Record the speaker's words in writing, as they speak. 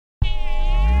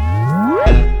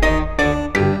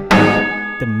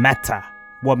matter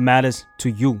what matters to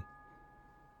you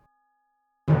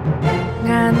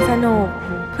งานสนุก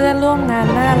เพื่อนร่วมงาน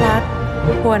น่ารัก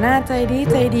หัวหน้าใจ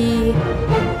ดี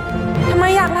ทำไม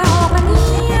อยากลาออกล่ะเ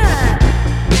นี่ย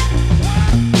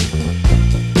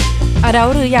อดัล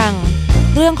หรือยัง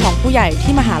เรื่องของผู้ใหญ่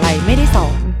ที่มหาลัยไม่ได้สอ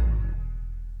น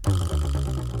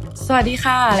สวัสดี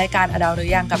ค่ะรายการอดัลหรื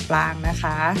อยังกับปรางนะค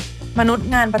ะมนุษย์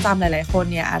งานประจำหลายๆคน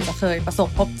เนี่ยอาจจะเคยประสบ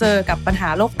พบเจอกับปัญหา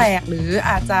โลกแตกหรือ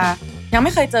อาจจะยังไ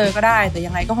ม่เคยเจอก็ได้แต่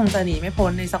ยังไงก็คงจะหนีไม่พ้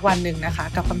นในสักวันหนึ่งนะคะ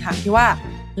กับคำถามที่ว่า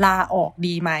ลาออก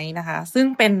ดีไหมนะคะซึ่ง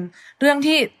เป็นเรื่อง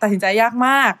ที่ตัดสินใจยากม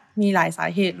ากมีหลายสา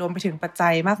เหตุรวมไปถึงปัจจั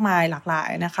ยมากมายหลากหลาย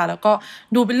นะคะแล้วก็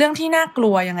ดูเป็นเรื่องที่น่าก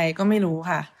ลัวยังไงก็ไม่รู้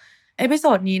ค่ะเอพิโซ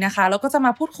ดนี้นะคะเราก็จะม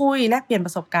าพูดคุยแลกเปลี่ยนป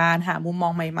ระสบการณ์หามุมมอ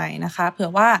งใหม่ๆนะคะเผื่อ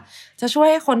ว่าจะช่วย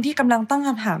ให้คนที่กำลังตั้งค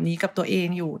ำถามนี้กับตัวเอง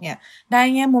อยู่เนี่ยได้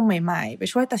แง่มุมใหม่ๆไป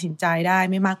ช่วยตัดสินใจได้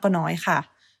ไม่มากก็น้อยค่ะ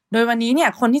โดยวันนี้เนี่ย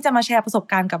คนที่จะมาแชร์ประสบ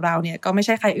การณ์กับเราเนี่ยก็ไม่ใ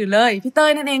ช่ใครอื่นเลยพี่เต้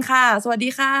ยนั่นเองค่ะสวัสดี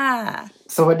ค่ะ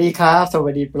สวัสดีครับส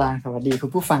วัสดีปรางสวัสดีคุณ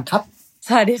ผู้ฟังครับส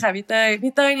วัสดีค่ะพี่เ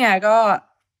ต้ยเนี่ยก็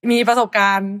มีประสบก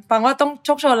ารณ์ฟังว่าต้องโช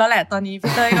คโชนแล้วแหละตอนนี้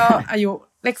พี่เต้ยก็ อายุ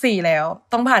เลข4แล้ว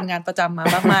ต้องผ่านงานประจำมา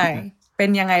มากมายเป็น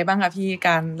ยังไงบ้างคะพี่ก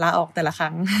ารลาออกแต่ละค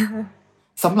รั้ง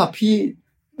สำหรับพี่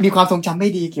มีความทรงจำไม่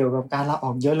ดีเกี่ยวกับการลาอ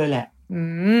อกเยอะเลยแหละ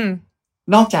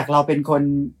นอกจากเราเป็นคน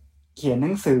เขียนห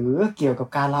นังสือเกี่ยวกับ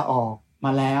การลาออกม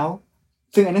าแล้ว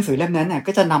ซึ่งหนังสือเล่มนั้นเนี่ย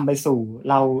ก็จะนำไปสู่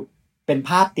เราเป็นภ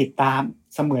าพติดตาม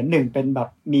เสมือนหนึ่งเป็นแบบ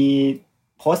มี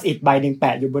โพสต์อิทใบหนึ่งแป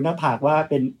ะอยู่บนหน้าผากว่า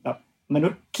เป็นแบบมนุ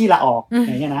ษย์ขี้ลาออกอ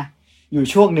ย่างเงี้ยนะอยู่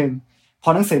ช่วงหนึ่งพอ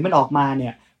หนังสือมันออกมาเนี่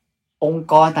ยองค์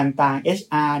กรต่างๆ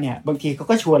HR เนี่ยบางทีเขา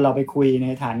ก็ชวนเราไปคุยใน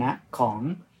ฐานะของ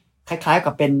คล้ายๆ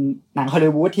กับเป็นหนังฮอล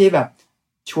ลีวูดที่แบบ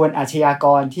ชวนอาชญาก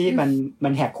รที่มั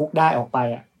นแหกคุกได้ออกไป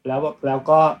อ่ะแล้ว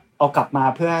ก็เอากลับมา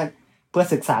เพื่อ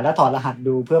ศึกษาและถอดรหัส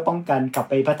ดูเพื่อป้องกันกลับ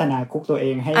ไปพัฒนาคุกตัวเอ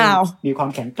งให้มีความ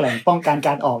แข็งแกร่งป้องกันก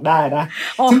ารออกได้นะ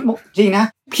จริงนะ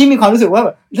พี่มีความรู้สึกว่าแบ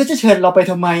บแล้วจะเชิญเราไป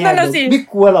ทำไมอ่ะไม่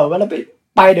กลัวหรอว่าเรา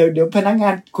ไปเดี๋ยวพนักงา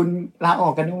นคุณลาออ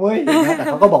กกันนะเว้ยแต่เ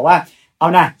ขาก็บอกว่าเอา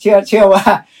นะเชื่อว่า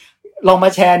ลองมา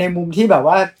แชร์ในมุมที่แบบ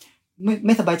ว่าไ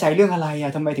ม่สบายใจเรื่องอะไรอ่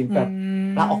ะทำไมถึงแบบ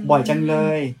ลาออกบ่อยจังเล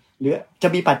ยหรือจะ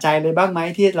มีปัจจัยเลยบ้างไหม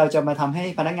ที่เราจะมาทำให้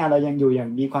พนักงานเรายังอยู่อย่าง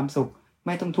มีความสุขไ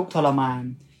ม่ต้องทุกข์ทรมาน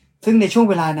ซึ่งในช่วง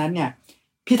เวลานั้นเนี่ย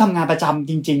พี่ทำงานประจำ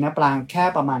จริงๆนะปรางแค่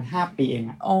ประมาณ5 ปีเอง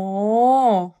อ่ะโอ้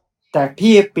แต่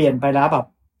พี่เปลี่ยนไปแล้วแบบ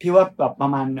พี่ว่าแบบปร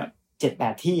ะมาณ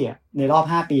 7-8 ที่อ่ะในรอบ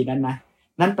5 ปีนั้นนะ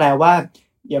นั่นแปลว่า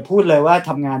อย่าพูดเลยว่าท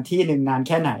ำงานที่นึงนานแ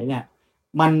ค่ไหนเนี่ย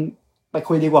มันไป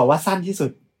คุยดีกว่าว่าสั้นที่สุ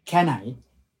ดแค่ไหน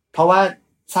เพราะว่า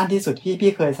สั้นที่สุด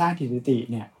พี่เคยสร้างสถิติ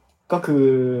เนี่ยก็คือ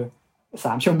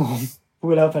3 ชั่วโมงพู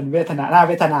ดแล้วเป็นเวท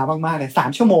นามากๆเลย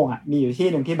3 ชั่วโมงอ่ะมีอยู่ที่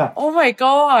นึงที่แบบโอ้ my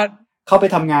god เข้าไป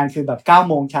ทำงานคือแบบ9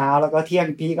 โมงเช้าแล้วก็เที่ยง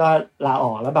พี่ก็ลาอ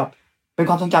อกแล้วแบบเป็น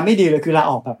ความทรงจำไม่ดีเลยคือลา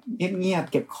ออกแบบเงียบ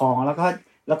ๆเก็บของแล้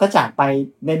วก็จากไป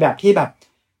ในแบบที่แบบ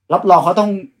รับรองเขาต้อ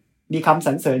งมีคำส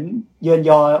รรเสริญเยิน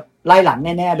ยอไล่หลัง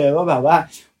แน่ๆเลยว่าแบบว่า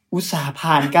อุตส่าห์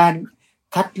ผ่านการ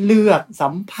คัดเลือกสั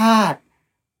มภาษณ์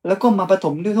แล้วก็มาประถ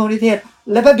มนิเทศ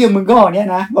แล้วแป๊บเดียวมึงก็เนี่ย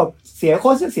นะแบบเสี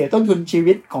ยต้นทุนชี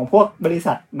วิตของพวกบริ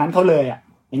ษัทนั้นเขาเลยอ่ะ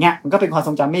อย่างเงี้ยมันก็เป็นความท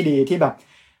รงจำไม่ดีที่แบบ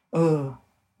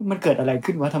มันเกิดอะไร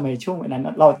ขึ้นวะทำไมช่วงเวลา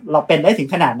นั้นเราเป็นได้ถึง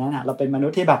ขนาดนั้นอ่ะเราเป็นมนุ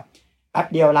ษย์ที่แบบแป๊บ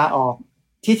เดียวลาออก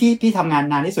ที่พี่ทำงาน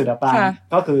นานที่สุดอะปาง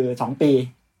ก็คือ2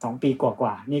 ปีก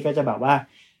ว่าๆนี่ก็จะแบบว่า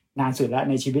นานสุดแล้ว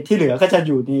ในชีวิตที่เหลือก็จะอ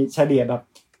ยู่ในเฉลี่ยแบบ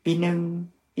ปีนึง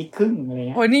ปีครึ่งอะไรเ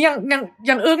งี้ยโอ้ยนี่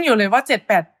ยังอึ้งอยู่เลยว่า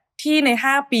7-8 ที่ใน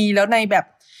5 ปีแล้วในแบบ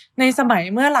ในสมัย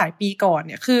เมื่อหลายปีก่อนเ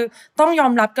นี่ยคือต้องยอ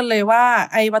มรับกันเลยว่า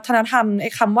ไอ้วัฒนธรรมไอ้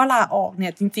คำว่าลาออกเนี่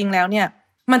ยจริงๆแล้วเนี่ย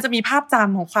มันจะมีภาพจ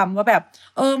ำของความว่าแบบ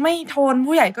ไม่ทน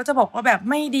ผู้ใหญ่ก็จะบอกว่าแบบ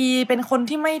ไม่ดีเป็นคน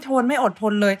ที่ไม่ทนไม่อดท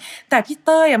นเลยแต่พี่เ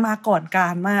ต้ยมาก่อนกา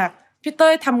รมากพี่เต้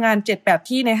ยทำงาน7-8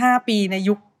 ที่ใน5 ปีใน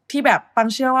ยุคที่แบบปัง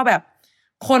เชื่อว่าแบบ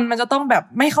คนมันจะต้องแบบ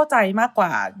ไม่เข้าใจมากกว่า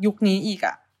ยุคนี้อีก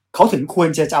อ่ะเขาถึงควร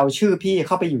จะเอาชื่อพี่เ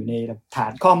ข้าไปอยู่ในฐา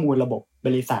นข้อมูลระบบบ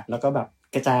ริษัทแล้วก็แบบ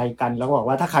กระจายกันแล้วก็บอก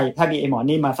ว่าถ้ามีไอ้หมอ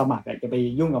นี่มาสมัครจะไป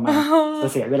ยุ่งกับมันจะ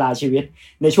เสียเวลาชีวิต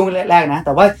ในช่วงแรกๆนะแ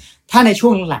ต่ว่าถ้าในช่ว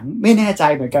งหลังไม่แน่ใจ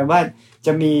เหมือนกันว่าจ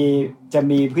ะ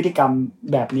มีพฤติกรรม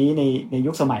แบบนี้ใน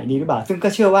ยุคสมัยนี้หรือเปล่าซึ่งก็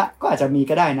เชื่อว่าก็อาจจะมี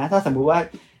ก็ได้นะถ้าสมมุติว่า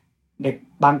เด็ก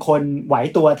บางคนไหว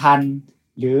ตัวทัน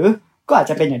หรือก็อาจ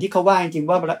จะเป็นอย่างที่เขาว่าจริงๆ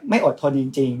ว่าไม่อดทนจ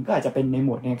ริงๆก็อาจจะเป็นในหม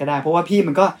วดนี้ก็ได้เพราะว่าพี่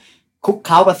มันก็คุกเค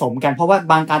ล้าผสมกันเพราะว่า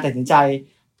บางการตัดสินใจ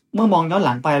เมื่อมองย้อนห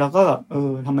ลังไปเราก็แบบ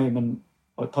ทำไมมัน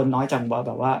อดทนน้อยจังวะแ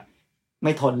บบว่าไ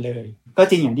ม่ทนเลยก็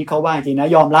จริงอย่างที่เขาว่าจริงนะ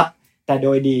ยอมรับแต่โด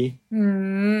ยดี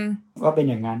ว่าเป็น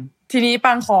อย่างนั้นทีนี้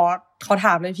ปังขอถ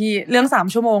ามเลยพี่เรื่อง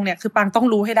3 ชั่วโมงเนี่ยคือปังต้อง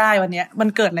รู้ให้ได้วันนี้มัน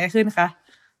เกิดอะไรขึ้นคะ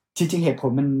จริงๆเหตุผ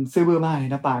ลมันซื่อบื้อมากเล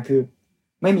ยนะปังคือ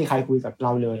ไม่มีใครคุยกับเร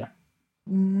าเลยอ่ะ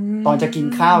ตอนจะกิน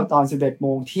ข้าวตอน 11 โม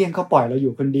งเที่ยงเขาปล่อยเราอ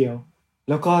ยู่คนเดียว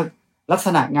แล้วก็ ลักษ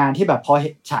ณะงานที่แบบพอ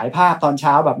ฉายภาพตอนเ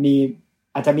ช้าแบบมี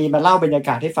อาจจะมีมาเล่าบรรยาก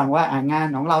าศให้ฟังว่างาน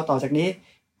ของเราต่อจากนี้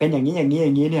เป็นอย่างนี้อย่างนี้อ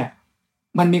ย่างนี้เนี่ย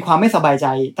มันมีความไม่สบายใจ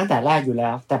ตั้งแต่แรกอยู่แล้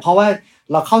วแต่เพราะว่า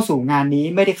เราเข้าสู่งานนี้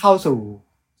ไม่ได้เข้า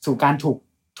สู่การ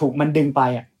ถูกมันดึงไป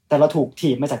อ่ะแต่เราถูกถี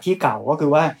บมาจากที่เก่าก็คื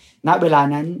อว่าณเวลา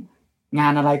นั้นงา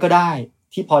นอะไรก็ได้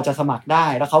ที่พอจะสมัครได้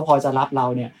แล้วเขาพอจะรับเรา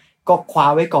เนี่ยก็คว้า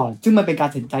ไว้ก่อนซึ่งมันเป็นการ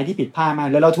ตัดสินใจที่ผิดพลาดมาก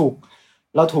แล้วเรา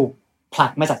ถูกผลั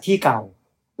กมาจากที่เก่า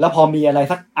แล้วพอมีอะไร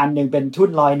สักอันนึงเป็นทุ่น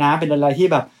ลอยน้ำเป็นอะไรที่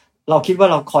แบบเราคิดว่า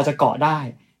เราพอจะเกาะได้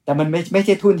แต่มันไม่ใ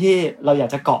ช่ทุ่นที่เราอยาก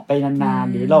จะเกาะไปนาน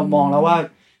ๆหรือเรามองแล้วว่า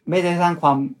ไม่ได้สร้างคว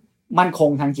ามมั่นคง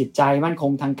ทางจิตใจมั่นค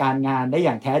งทางการงานได้อ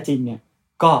ย่างแท้จริงเนี่ย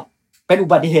ก็เป็นอุ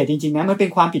บัติเหตุจริงๆนะมันเป็น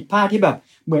ความผิดพลาดที่แบบ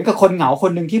เหมือนกับคนเหงาค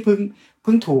นนึงที่เ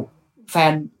พิ่งถูกแฟ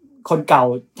นคนเก่า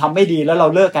ทำไม่ดีแล้วเรา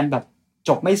เลิกกันแบบจ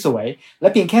บไม่สวยแล้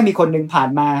วเพียงแค่มีคนนึงผ่าน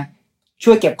มา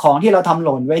ช่วยเก็บของที่เราทำห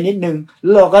ล่นไว้นิดนึงแล้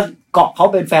วเราก็เกาะเขา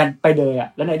เป็นแฟนไปเลยอ่ะ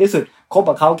แล้วในที่สุดคบ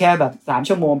กับเขาแค่แบบ3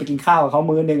 ชั่วโมงไปกินข้าวกับเขา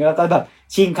มื้อนึงแล้วก็แบบ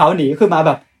ชิงเขาหนีขึ้นมาแ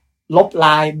บบลบไล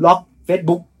น์บล็อก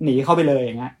Facebook หนีเข้าไปเลยอ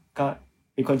ย่างเงี้ยก็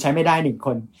เป็นคนใช้ไม่ได้1ค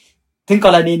นถึงก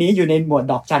รณีนี้อยู่ในหมวด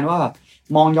ดอกจันว่าแบบ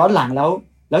มองย้อนหลังแ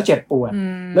ล้วเจ็บปวด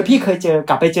แล้วพี่เคย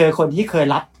กลับไปเจอคนที่เคย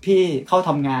รับพี่เข้าท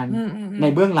ำงานใน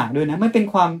เบื้องหลังด้วยนะมันเป็น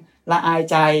ความละอาย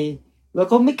ใจแล้ว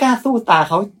ก็ไม่กล้าสู้ตา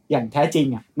เขาอย่างแท้จริง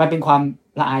อ่ะมันเป็นความ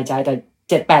ละอายใจแต่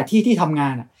7-8ที่ทำงา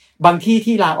นอ่ะบาง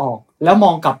ที่ลาออกแล้วม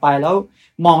องกลับไปแล้ว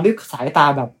มองด้วยสายตา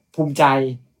แบบภูมิใจ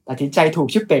ตัดสินใจถูก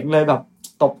ชิบเป่งเลยแบบ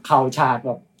ตบเข่าฉาดแ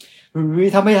บบ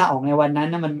ถ้าไม่ลาออกในวันนั้น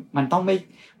นะมันต้อง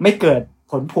ไม่เกิด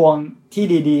ผลพวงที่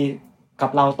ดีๆกับ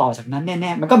เราต่อจากนั้นแ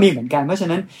น่ๆมันก็มีเหมือนกันเพราะฉะ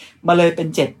นั้นมาเลยเป็น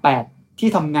7-8ที่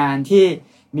ทำงานที่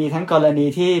มีทั้งกรณี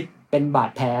ที่เป็นบาด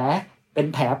แผลเป็น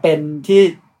แผลเป็นที่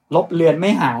ลบเลือนไ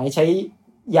ม่หายใช้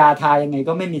ยาทายังไง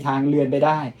ก็ไม่มีทางเลือนไปไ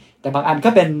ด้แต่บางอันก็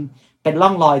เป็นร่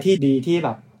องรอยที่ดีที่แบ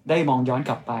บได้มองย้อน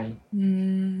กลับไป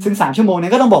ซึ่ง3 ชั่วโมง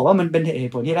นี้ก็ต้องบอกว่ามันเป็นเห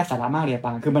ตุผลที่ไร้สาระมากเลยป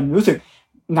างคือมันรู้สึก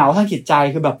เหงาทางจิตใจ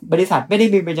คือแบบบริษัทไม่ได้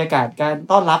มีบรรยากาศการ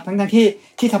ต้อนรับทั้ง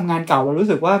ที่ทำงานเก่าเรารู้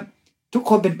สึกว่าทุก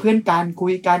คนเป็นเพื่อนกันคุ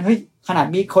ยกันเฮ้ยขนาด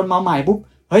มีคนมาใหม่ปุ๊บ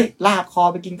เฮ้ยลากคอ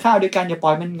ไปกินข้าวด้วยกันอย่าปล่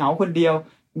อยมันเหงาคนเดียว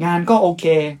งานก็โอเค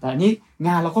แต่อันนี้ง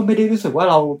านเราก็ไม่ได้รู้สึกว่า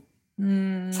เรา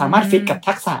สามารถฟิตกับ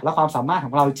ทักษะและความสามารถข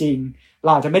องเราจริงเร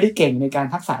าอาจจะไม่ได้เก่งในการ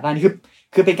ทักษะด้านนี้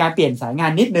คือเป็นการเปลี่ยนสายงา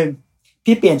นนิดนึง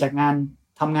พี่เปลี่ยนจากงาน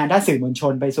ทำงานด้านสื่อมวลช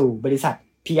นไปสู่บริษัท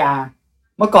PR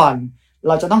เมื่อก่อนเ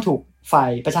ราจะต้องถูกฝ่า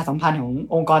ยประชาสัมพันธ์ของ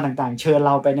องค์กรต่างๆเชิญเ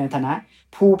ราไปในฐานะ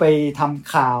ผู้ไปท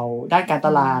ำข่าวด้านการต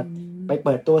ลาดไปเ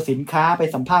ปิดตัวสินค้าไป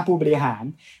สัมภาษณ์ผู้บริหาร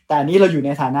แต่อันนี้เราอยู่ใน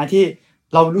ฐานะที่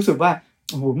เรารู้สึกว่า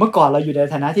โอ้โหเมื่อก่อนเราอยู่ใน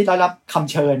ฐานะที่ได้รับค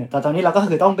ำเชิญแต่ตอนนี้เราก็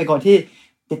คือต้องเป็นคนที่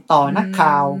ติดต่อนัก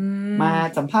ข่าวมา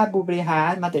สัมภาษณ์ผู้บริหา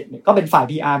รมาก็เป็นฝ่าย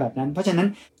PR แบบนั้นเพราะฉะนั้น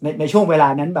ในช่วงเวลา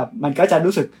นั้นแบบมันก็จะ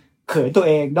รู้สึกเขินตัวเ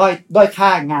องด้อยค่า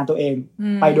งานตัวเอง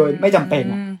ไปโดยไม่จำเป็น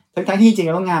ทั้งที่จริงๆแ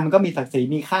ล้วงานมันก็มีศักดิ์ศรี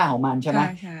มีค่าของมันใช่ไหม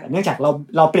แต่เนื่องจาก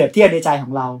เราเปรียบเทียบในใจขอ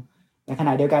งเราในขณ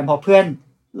ะเดียวกันพอเพื่อน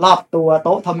รอบตัวโ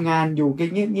ต๊ะทำงานอยู่เ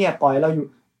งียบๆปล่อยเราอยู่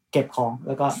เก็บของแ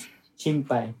ล้วก็ชิ่ง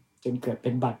ไปจนเกิดเป็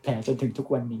นบาดแผลจนถึงทุก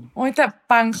วันนี้โอ้ยแต่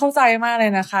ปังเข้าใจมากเล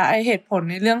ยนะคะไอเหตุผล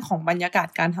ในเรื่องของบรรยากาศ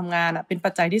การทำงานเป็นปั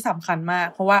จจัยที่สำคัญมาก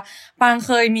เพราะว่าปังเ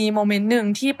คยมีโมเมนต์หนึ่ง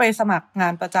ที่ไปสมัครงา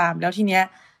นประจำแล้วทีเนี้ย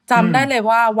จำได้เลย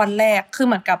ว่าวันแรกคือเ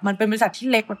หมือนกับมันเป็นบริษัทที่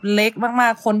เล็กแบบเล็กมา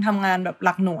กๆคนทำงานแบบห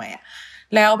ลักหน่วย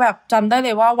แล้วแบบจำได้เล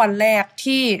ยว่าวันแรก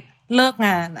ที่เลิกง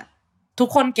านทุก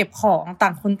คนเก็บของต่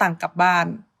างคนต่างกลับบ้าน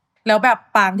แล้วแบบ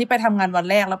ปางที่ไปทำงานวัน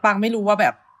แรกแล้วปางไม่รู้ว่าแบ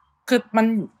บคือมัน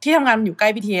ที่ทำงานมันอยู่ใกล้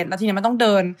BTS แล้วทีนี้มันต้องเ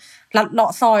ดินลัดเลา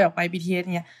ะซอยออกไป BTS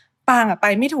เนี่ยปางไป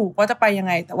ไม่ถูกว่าจะไปยัง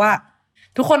ไงแต่ว่า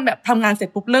ทุกคนแบบทำงานเสร็จ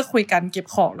ปุ๊บเลิกคุยกันเก็บ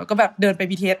ของแล้วก็แบบเดินไป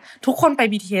BTS ทุกคนไป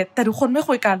BTS แต่ทุกคนไม่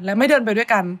คุยกันและไม่เดินไปด้วย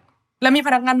กันแล้วมีพ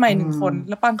นักงานใหม่1คน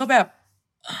แล้วปางก็แบบ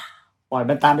ปล่อย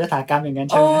มันตามยถากรรมอย่างนั้นใ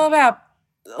ช่ไหมแบบ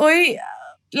เอ้ย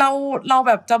เราแ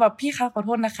บบจะแบบพี่คะขอโท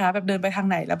ษนะคะแบบเดินไปทาง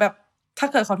ไหนแล้วแบบถ้า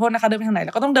เกิดขอโทษนะคะเดินไปทางไหนแ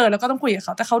ล้วก็ต้องเดินแล้วก็ต้องคุยกับเข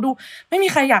าแต่เขาดูไม่มี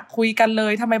ใครอยากคุยกันเล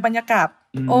ยทำไมบรรยากาศ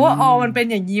มันเป็น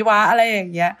อย่างนี้วะอะไรอย่า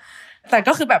งเงี้ยแต่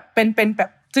ก็คือแบบเป็นแบบ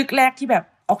จึกแรกที่แบบ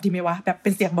ออกดีไหมวะแบบเป็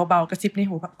นเสียงเบาๆกระซิบใน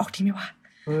หูแบบออกดีไหมวะ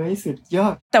เฮ้ยสุดยอ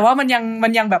ดแต่ว่ามัน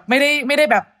ยังแบบไม่ได้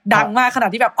แบบดังมากขนาด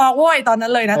ที่แบบออกโว้ยตอนนั้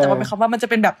นเลยนะแต่ว่าเป็นคำว่ามันจะ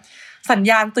เป็นแบบสัญ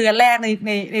ญาณเตือนแรก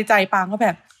ในใจปางก็แบ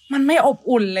บมันไม่อบ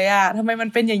อุ่นเลยทำไมมัน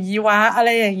เป็นอย่างนี้วะอะไร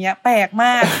อย่างเงี้ยแปลกม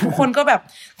ากทุกคนก็แบบ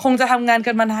คงจะทำงาน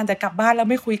กันมานานแต่กลับบ้านแล้ว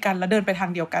ไม่คุยกันแล้วเดินไปทา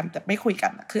งเดียวกันแต่ไม่คุยกั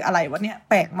นคืออะไรวะเนี่ย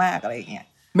แปลกมากอะไรอย่างเงี้ย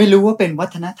ไม่รู้ว่าเป็นวั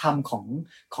ฒนธรรม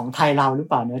ของไทยเราหรือเ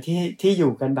ปล่าเนอะที่อ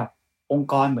ยู่กันแบบองค์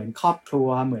กรเหมือนครอบครัว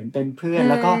เหมือนเป็นเพื่อน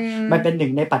แล้วก็มันเป็นหนึ่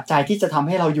งในปัจจัยที่จะทำใ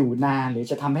ห้เราอยู่นานหรือ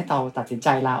จะทำให้เราตัดสินใจ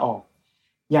ลาออก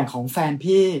อย่างของแฟน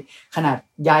พี่ขนาด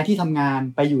ย้ายที่ทำงาน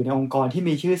ไปอยู่ในองค์กรที่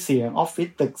มีชื่อเสียงออฟฟิศ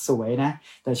ตึกสวยนะ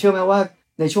แต่เชื่อไหมว่า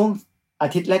ในช่วงอา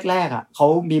ทิตย์แรกๆเขา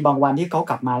มีบางวันที่เขา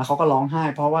กลับมาแล้วเขาก็ร้องไห้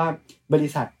เพราะว่าบริ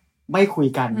ษัทไม่คุย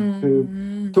กันคือ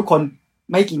ทุกคน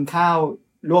ไม่กินข้าว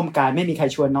ร่วมกันไม่มีใคร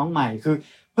ชวนน้องใหม่คือ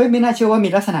เฮ้ยไม่น่าเชื่อว่ามี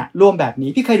ลักษณะร่วมแบบนี้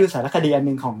พี่เคยดูสารคดีอัน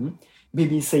นึงของ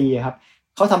BBC ครับ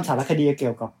เขาทำสารคดีเกี่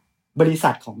ยวกับบริษั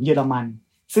ทของเยอรมัน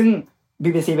ซึ่ง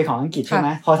BBC เป็นของอังกฤษใช่ไหม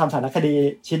พอทำสารคดี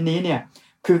ชิ้นนี้เนี่ย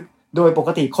คือโดยปก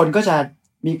ติคนก็จะ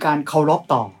มีการเคารพ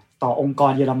ต่อองค์ก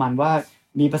รเยอรมันว่า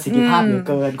มีประสิทธิภาพเหลือ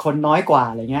เกินคนน้อยกว่า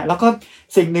อะไรเงี้ยแล้วก็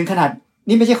สิ่งหนึ่งขนาด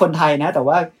นี่ไม่ใช่คนไทยนะแต่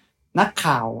ว่านัก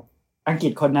ข่าวอังกฤ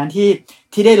ษคนนั้น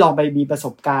ที่ได้ลองไปมีประส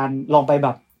บการณ์ลองไปแบ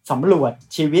บสำรวจ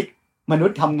ชีวิตมนุษ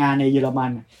ย์ทำงานในเยอรมั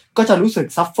นก็จะรู้สึก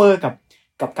ซัฟเฟอร์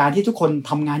กับการที่ทุกคน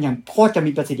ทำงานอย่างโคตรจะ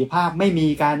มีประสิทธิภาพไม่มี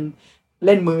การเ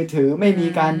ล่นมือถือไม่มี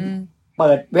การเ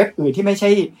ปิดเว็บอื่นที่ไม่ใ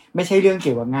ช่เรื่องเ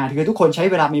กี่ยวกับงานคือทุกคนใช้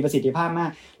เวลามีประสิทธิภาพมา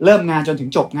กเริ่มงานจนถึง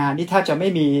จบงานที่แทบจะไม่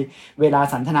มีเวลา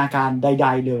สันทนาการใด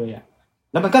ๆเลยอ่ะ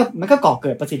แล้วมันก็ก่อเ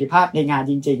กิดประสิทธิภาพในงาน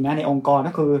จริงๆนะในองค์กร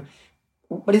ก็คือ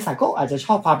บริษัทก็อาจจะช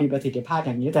อบความมีประสิทธิภาพอ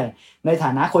ย่างนี้แต่ในฐ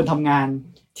านะคนทำงาน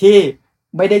ที่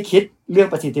ไม่ได้คิดเรื่อง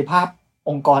ประสิทธิภาพ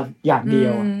องค์กรอย่างเดีย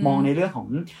วมองในเรื่องของ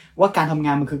ว่าการทำง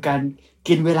านมันคือการ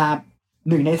กินเวลา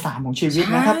1 ใน 3ของชีวิต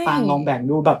นะถ้าปางลองแบ่ง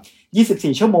ดูแบบ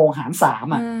24ชั่วโมงหาร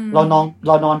3อ่ะเรา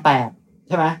นอน8ใ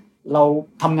ช่ไหมเรา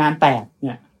ทำงาน8เ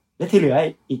นี่ยและที่เหลือ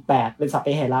อีก8เป็นสัพเพ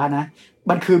เหระนะ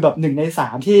มันคือแบบ1 ใน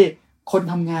 3ที่คน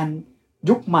ทำงาน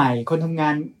ยุคใหม่คนทำงา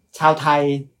นชาวไทย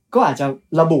ก็อาจจะ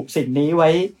ระบุสิ่งนี้ไ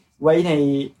ว้ใน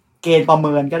เกณฑ์ประเ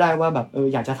มินก็ได้ว่าแบบ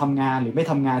อยากจะทำงานหรือไม่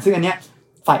ทำงานซึ่งอันเนี้ย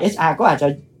ฝ่าย HR ก็อาจจะ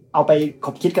เอาไปข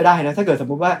บคิดก็ได้นะถ้าเกิดสม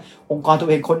มุติว่าองค์กรตัว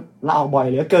เองคนลาออกบ่อย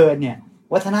เหลือเกินเนี่ย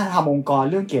วัฒนธรรมองค์กร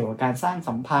เรื่องเกี่ยวกับการสร้าง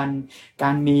สัมพันธ์กา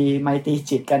รมีไมตรี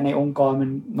จิตกันในองค์กร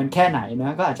มันแค่ไหนน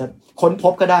ะก็อาจจะค้นพ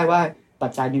บก็ได้ว่าปั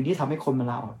จจัยหนึ่งที่ทำให้คนมา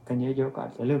ลาออกกันเยอะๆก็อา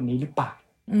จจะเรื่องนี้หรือเปล่า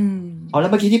แล้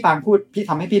วเมื่อกี้ที่ปางพูดพี่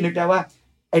ทำให้พี่นึกได้ว่า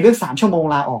ไอ้เรื่อง3 ชั่วโมง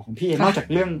ลาออกของพี่นอกจาก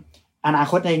เรื่องอนา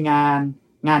คตในง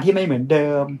านที่ไม่เหมือนเดิ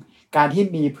มการที่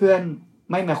มีเพื่อน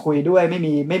ไม่มาคุยด้วยไม่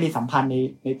มีสัมพันธ์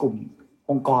ในกลุ่ม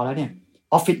องค์กรแล้วเนี่ย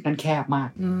ออฟฟิศนั้นแคบมาก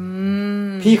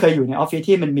พี่เคยอยู่ในออฟฟิศ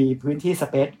ที่มันมีพื้นที่ส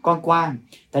เปซกว้าง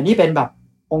ๆแต่นี่เป็นแบบ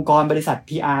องค์กรบริษัท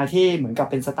PR ที่เหมือนกับ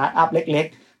เป็นสตาร์ทอัพเล็ก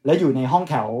ๆแล้วอยู่ในห้อง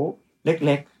แถวเ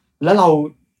ล็กๆแล้วเรา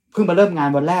เพิ่งมาเริ่มงาน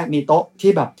วันแรกมีโต๊ะ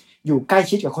ที่แบบอยู่ใกล้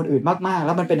ชิดกับคนอื่นมากๆแ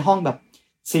ล้วมันเป็นห้องแบบ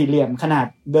สี่เหลี่ยมขนาด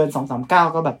เดิน 2-3 ก้าว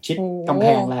ก็แบบชิดกำแพ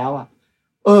งแล้วอ่ะ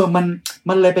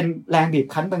มันเลยเป็นแรงบีบ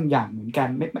คั้นบางอย่างเหมือนกัน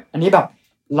อันนี้แบบ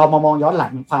เรามามองย้อนหลั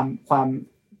งความ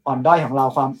อ่อนด้อยของเรา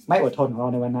ความไม่อดทนของเรา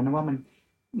ในวันนั้นว่า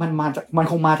มัน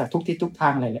คงมาจากทุกทิศทุกทา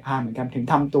งหลายๆเหมือนกันถึง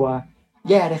ทำตัว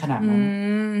แย่ได้ขนาดนั้น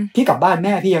พี่กลับบ้านแ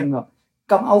ม่พี่ยังแบบ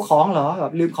กำเอาของเหรอแบ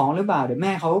บลืมของหรือเปล่าเดี๋ยวแ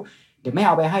ม่เ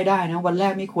อาไปให้ได้นะวันแร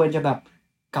กไม่ควรจะแบบ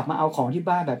กลับมาเอาของที่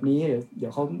บ้านแบบนี้เดี๋ย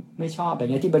วเขาไม่ชอบแบบ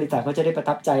นี้ที่บริษัทเขาจะได้ประ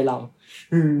ทับใจเรา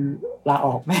ลาอ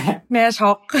อกแม่ช็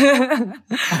อก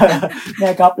แม่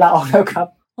ครับลาออกแล้วครับ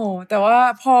โอ้แต่ว่า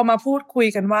พอมาพูดคุย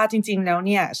กันว่าจริงๆแล้วเ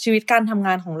นี่ยชีวิตการทำง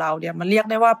านของเราเนี่ยมันเรียก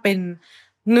ได้ว่าเป็น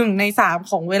1 ใน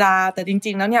 3ของเวลาแต่จ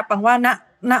ริงๆแล้วเนี่ยปังว่า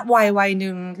ณวัยนึ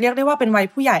งเรียกได้ว่าเป็นวัย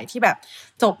ผู้ใหญ่ที่แบบ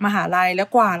จบมหาลัยแล้ว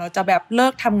กว่าเราจะแบบเลิ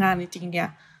กทำงานจริงๆเนี่ย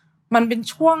มันเป็น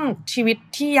ช่วงชีวิต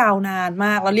ที่ยาวนานม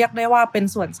ากแล้วเรียกได้ว่าเป็น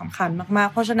ส่วนสำคัญมาก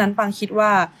ๆเพราะฉะนั้นปังคิดว่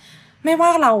าไม่ว่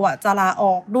าเราอ่ะจะลาอ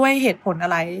อกด้วยเหตุผลอะ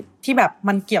ไรที่แบบ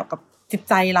มันเกี่ยวกับจิต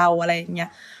ใจเราอะไรอย่างเงี้ย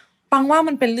ปังว่า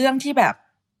มันเป็นเรื่องที่แบบ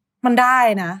มันได้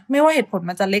นะไม่ว่าเหตุผล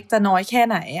มันจะเล็กจะน้อยแค่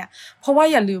ไหนอ่ะเพราะว่า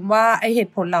อย่าลืมว่าไอเห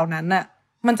ตุผลเหล่านั้นน่ะ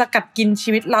มันจะกัดกินชี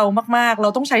วิตเรามากๆเรา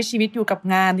ต้องใช้ชีวิตอยู่กับ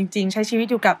งานจริงๆใช้ชีวิต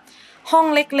อยู่กับห้อง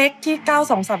เล็กๆที่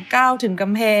9239ถึงก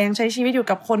ำแพงใช้ชีวิตอยู่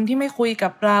กับคนที่ไม่คุยกั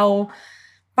บเรา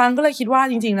ปังก็เลยคิดว่า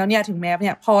จริงๆแล้วเนี่ยถึงแม้เ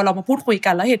นี่ยพอเรามาพูดคุยกั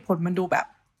นแล้วเหตุผลมันดูแบบ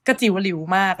กระจิ๋วหลิว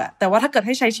มากอ่ะแต่ว่าถ้าเกิดใ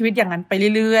ห้ใช้ชีวิตอย่างนั้นไป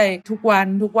เรื่อยๆทุกวั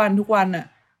นอ่ะ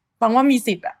ปังว่ามี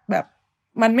สิทธิ์อ่ะแบบ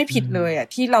มันไม่ผิดเลยอ่ะ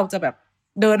ที่เราจะแบบ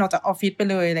เดินออกจากออฟฟิศไป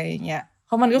เลยอะไรอย่างเงี้ยเพ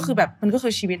ราะมันก็คือแบบมันก็คื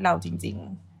อชีวิตเราจริง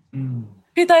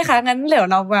ๆพี่เต้ยคะงั้นเดี๋ยว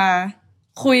เรามา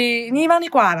คุยนี่บ้างดี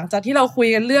กว่าหลังจากที่เราคุย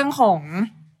กันเรื่องของ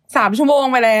3 ชั่วโมง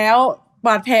ไปแล้วบ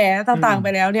าดแผลต่างๆไป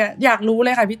แล้วเนี่ยอยากรู้เล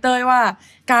ยค่ะพี่เต้ยว่า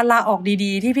การลาออก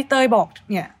ดีๆที่พี่เต้ยบอก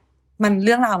เนี่ยมันเ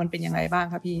รื่องราวมันเป็นยังไงบ้าง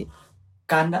คะพี่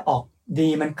การลาออกดี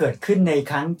มันเกิดขึ้นใน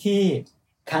ครั้ง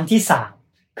ที่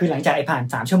3คือหลังจากผ่าน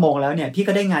3 ชั่วโมงแล้วเนี่ยพี่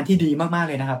ก็ได้งานที่ดีมากๆ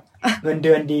เลยนะครับ เงินเ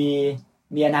ดือนดี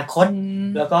มีอนาคต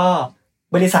แล้วก็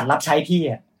บริษัทรับใช้พี่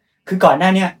อ่ะคือก่อนหน้า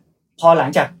เนี่ยพอหลัง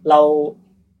จากเรา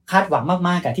คาดหวังม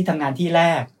ากๆกับที่ทำงานที่แร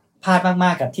กพลาดมา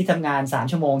กๆกับที่ทำงาน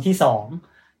3 ชั่วโมงที่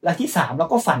2และที่3เรา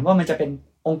ก็ฝันว่ามันจะเป็น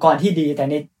องค์กรที่ดีแต่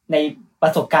ในปร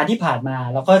ะสบการณ์ที่ผ่านมา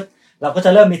เราก็จ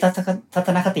ะเริ่มมีทัศ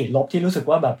นคติลบที่รู้สึก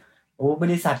ว่าแบบโอ้บ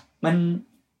ริษัท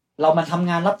เรามาทำ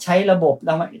งานรับใช้ระบบเ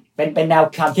ราเป็นแนว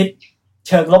ความคิดเ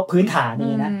ชิงลบพื้นฐาน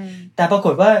นี่นะแต่ปราก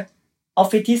ฏว่าออฟ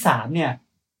ฟิศที่3เนี่ย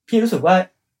พี่รู้สึกว่า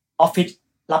ออฟฟิศ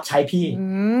รับใช้พี่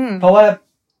เพราะว่า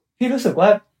พี่รู้สึกว่า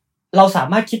เราสา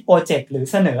มารถคิดโปรเจกต์หรือ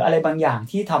เสนออะไรบางอย่าง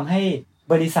ที่ทำให้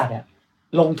บริษัท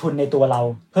ลงทุนในตัวเรา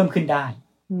เพิ่มขึ้นได้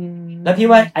แล้วพี่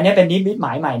ว่าอันนี้เป็นนิมิตหม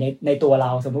ายใหม่ในตัวเร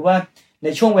าสมมุติว่าใน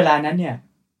ช่วงเวลานั้นเนี่ย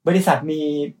บริษัทมี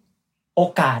โอ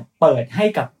กาสเปิดให้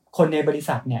กับคนในบริ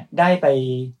ษัทเนี่ยได้ไป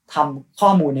ทำข้อ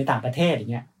มูลในต่างประเทศอย่า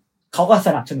งเงี้ยเขาก็ส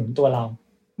นับสนุนตัวเรา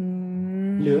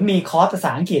หรือมีคอร์สภาษ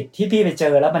าอังกฤษที่พี่ไปเจ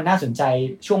อแล้วมันน่าสนใจ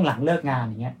ช่วงหลังเลิกงาน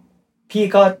อย่างเงี้ยพี่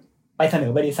ก็ไปเสน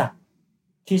อบริษัท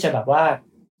ที่จะแบบว่า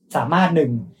สามารถ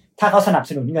ถ้าเขาสนับ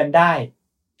สนุนเงินได้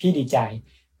พี่ดีใจ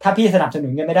ถ้าพี่สนับสนุ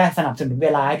นเงินไม่ได้สนับสนุนเว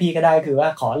ลาให้พี่ก็ได้คือว่า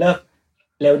ขอเลิก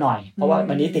เร็วหน่อยเพราะว่า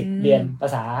วันนี้ติดเรียนภา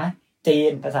ษาจี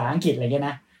นภาษาอังกฤษอะไรเงี้ย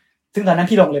นะซึ่งตอนนั้น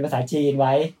พี่ลงเรียนภาษาจีนไ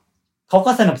ว้เขา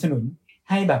ก็สนับสนุน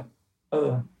ให้แบบ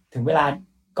ถึงเวลา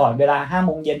ก่อนเวลา 5:00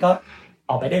 นก็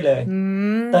ออกไปได้เลย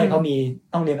เต้ยเขามี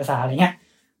ต้องเรียนภาษาอะไรเงี้ย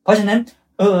เพราะฉะนั้น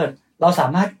เราสา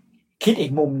มารถคิดอี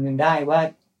กมุมนึงได้ว่า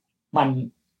มัน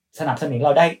สนับสนุนเร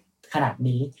าได้ขนาด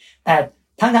นี้แต่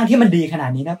ทั้งที่มันดีขนา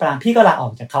ดนี้นะปรางพี่ก็ลาออ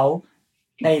กจากเขา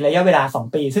ในระยะเวลา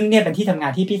2 ปีซึ่งเนี่ยเป็นที่ทำงา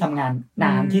นที่พี่ทำงานน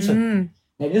านที่สุด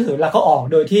ในที่สุดเราก็ออก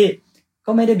โดยที่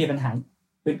ก็ไม่ได้มีปัญหา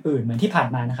อื่นๆเหมือนที่ผ่าน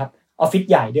มานะครับออฟฟิศ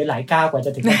ใหญ่เดินหลายก้าวกว่าจ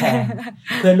ะถึงกำแพง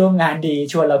เพื่อนร่วมงานดี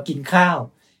ชวนเรากินข้าว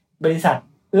บริษัท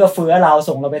เอื้อเฟื้อเรา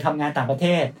ส่งเราไปทำงานต่างประเท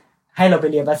ศให้เราไป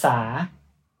เรียนภาษา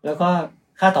แล้วก็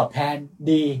ค่าตอบแทน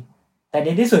ดีแต่ใน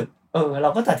ที่สุดเรา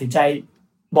ก็ตัดสินใจ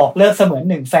บอกเลิกเสมือน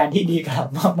1แฟนที่ดีกับเรา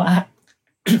มาก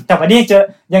ๆ แต่วันนี้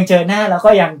ยังเจอหน้าแล้วก็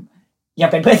ยัง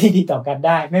เป็นเพื่อนที่ดีต่อกันไ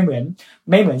ด้ไม่เหมื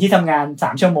อนที่ทำงาน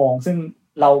3 ชั่วโมงซึ่ง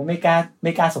เราไม่ก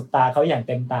ล้าสบตาเขาอย่างเ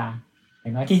ต็มตาอย่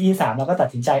างน้อยที่3เราก็ตัด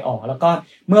สินใจออกแล้วก็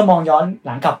เมื่อมองย้อนห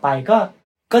ลังกลับไป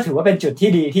ก็ถือว่าเป็นจุดที่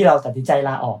ดีที่เราตัดสินใจล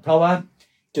าออกเพราะว่า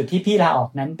จุดที่พี่ลาออก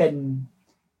นั้นเ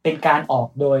ป็นการออก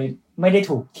โดยไม่ได้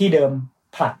ถูกที่เดิม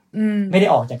ผลักไม่ได้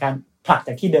ออกจากการผลักจ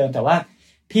ากที่เดิมแต่ว่า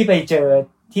พี่ไปเจอ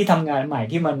ที่ทำงานใหม่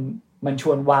ที่มันช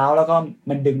วนว้าวแล้วก็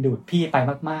มันดึงดูดพี่ไป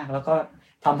มากๆแล้วก็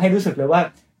ทำให้รู้สึกเลยว่า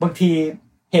บางที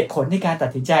เหตุผลในการตัด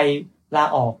สินใจลา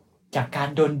ออกจากการ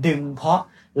โดนดึงเพราะ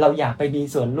เราอยากไปมี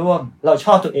ส่วนร่วมเราช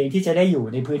อบตัวเองที่จะได้อยู่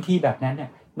ในพื้นที่แบบนั้นเนี่ย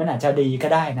มันอาจจะดีก็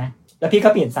ได้นะแล้วพี่ก็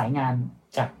เปลี่ยนสายงาน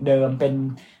จากเดิมเป็น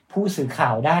ผู้สื่อข่า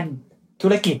วด้านธุ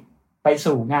รกิจไป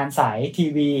สู่งานสายที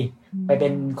วีไปเป็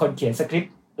นคนเขียนสคริป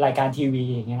ต์รายการทีวี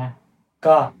อย่างเงี้ยนะ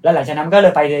ก็แล้วหลังจากนั้นก็เล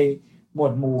ยไปในหมว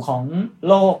ดหมู่ของ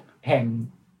โลกแห่ง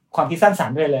ความคิดสร้างสรร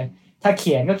ค์เลยถ้าเ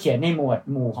ขียนก็เขียนในหมวด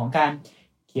หมู่ของการ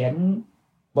เขียน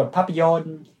บทภาพยนต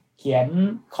ร์เขียน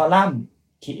คอลัมน์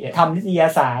ทำนิตย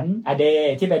สารอเด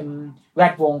ที่เป็นแว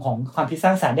ดวงของความคิดส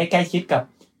ร้างสรรค์ได้ใกล้ชิดกับ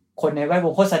คนในแวดว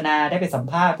งโฆษณาได้ไปสัม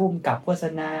ภาษณ์ผู้กำกับโฆษ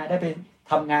ณาได้ไป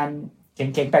ทำงานเ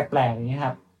จ๋งๆแปลกๆอย่างนี้ค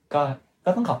รับก็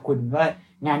ต้องขอบคุณว่า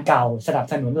งานเก่าสนับ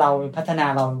สนุนเราพัฒนา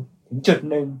เราถึงจุด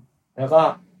นึงแล้วก็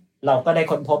เราก็ได้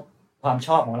ค้นพบความช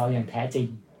อบของเราอย่างแท้จริง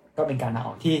ก็เป็นการลาอ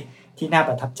อกที่น่าป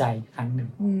ระทับใจครั้งหนึ่ง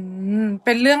เ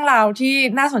ป็นเรื่องราวที่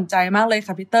น่าสนใจมากเลย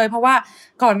ค่ะพี่เต้ยเพราะว่า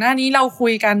ก่อนหน้านี้เราคุ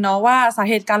ยกันเนาะว่าสา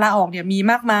เหตุการลาออกเนี่ยมี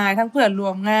มากมายทั้งเพื่อนร่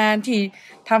วมงานที่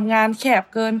ทำงานแคบ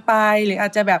เกินไปหรืออา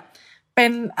จจะแบบเป็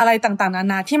นอะไรต่างๆนา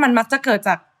นาที่มันมักจะเกิดจ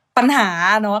ากปัญหา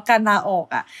เนาะการลาออก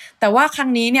อ่ะแต่ว่าครั้ง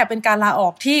นี้เนี่ยเป็นการลาออ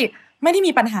กที่ไม่ได้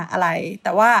มีปัญหาอะไรแ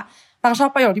ต่ว่าบางชอบ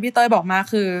ประโยคที่พี่เต้ยบอกมา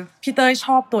คือพี่เต้ยช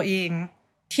อบตัวเอง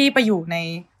ที่ไปอยู่ใน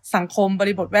สังคมบ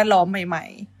ริบทแวดล้อมใหม่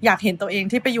ๆอยากเห็นตัวเอง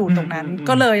ที่ไปอยู่ตรงนั้น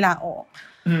ก็เลยลาออก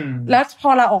แล้วพอ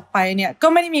ลาออกไปเนี่ยก็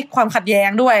ไม่ได้มีความขัดแย้ง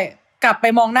ด้วยกลับไป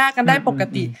มองหน้ากันได้ปก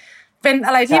ติเป็นอ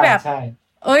ะไรที่แบบ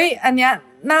อันเนี้ย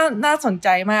น่าสนใจ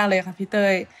มากเลยค่ะพี่เต้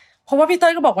ยเพราะว่าพี่เต้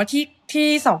ยก็บอกว่าที่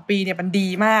2 ปีเนี่ยมันดี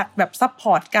มากแบบซัพพ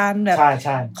อร์ตกันแบบ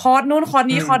คอร์สนู่นคอร์ส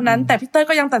นี้คอร์สนั้นแต่พี่เต้ย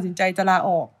ก็ยังตัดสินใจจะลา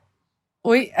ออก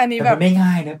อันนี้แบบไม่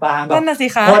ง่ายนะปางแบบนั่นน่ะสิ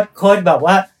คะโคตรแบบ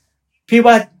ว่าพี่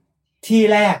ว่าที่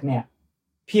แรกเนี่ย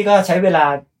พี่ก็ใช้เวลา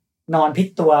นอนพลิก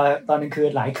ตัวตอนกลางคืน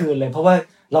หลายคืนเลยเพราะว่า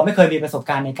เราไม่เคยมีประสบ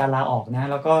การณ์ในการลาออกนะ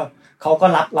แล้วก็เขาก็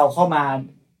รับเราเข้ามา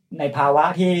ในภาวะ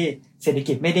ที่เศรษฐ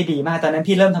กิจไม่ได้ดีมากตอนนั้น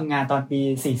พี่เริ่มทำงานตอนปี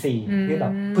44คือแบ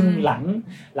บเพิ่งห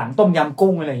ลังต้มยำ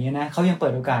กุ้งอะไรอย่างเงี้ยนะเขายังเปิ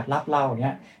ดโอกาสรับเราอย่างเ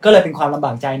งี้ยก็เลยเป็นความลำบ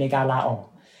ากใจในการลาออก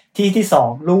ที่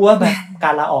2รู้ว่าแบบก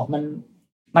ารลาออกมัน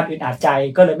อึดอัดใจ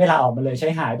ก็เลยไม่ลาออกมาเลยใช้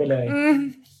หายไปเลย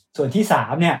ส่วนที่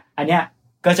3เนี่ยอันเนี้ย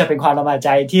ก็จะเป็นความลำบากใจ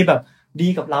ที่แบบดี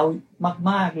กับเรา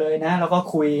มากๆเลยนะแล้วก็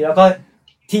คุยแล้วก็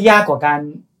ที่ยากกว่าการ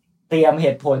เตรียมเห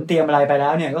ตุผลเตรียมอะไรไปแล้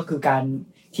วเนี่ยก็คือการ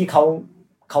ที่เ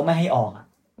ขาไม่ให้ออก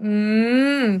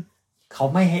เขา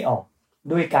ไม่ให้ออก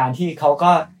ด้วยการที่เขา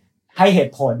ก็ให้เห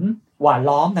ตุผลหวาน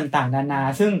ล้อมต่างๆนานา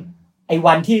ซึ่งไอ้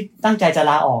วันที่ตั้งใจจะ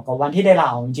ลาออกกับวันที่ได้ลา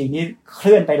ออกจริงๆนี่เค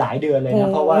ลื่อนไปหลายเดือนเลยนะ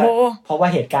เพราะว่า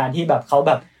เหตุการณ์ที่แบบเขาแ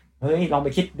บบเฮ้ยลองไป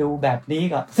คิดดูแบบนี้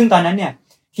ก็ซึ่งตอนนั้นเนี่ย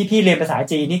ที่พี่เรียนภาษา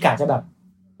จีนนี่กะจะแบบ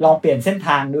ลองเปลี่ยนเส้นท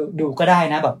างดูก็ได้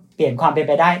นะแบบเปลี่ยนความเป็นไ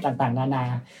ปได้ต่างๆนานา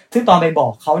ซึ่งตอนไปบอ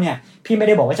กเขาเนี่ยพี่ไม่ไ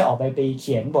ด้บอกว่าจะออกไปเ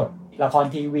ขียนบทละคร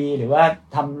ทีวีหรือว่า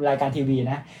ทำรายการทีวี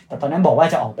นะแต่ตอนนั้นบอกว่า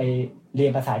จะออกไปเรีย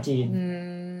นภาษาจีน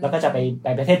แล้วก็จะไป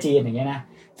ประเทศจีนอย่างเงี้ยนะ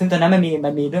ซึ่งตอนนั้นมัน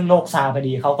มีเรื่องโรคซาร์พอ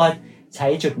ดีเขาก็ใช้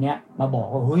จุดเนี้ยมาบอก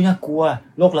ว่าเฮ้ยน่ากลัว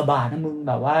โรคระบาดนะมึง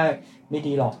แบบว่าไม่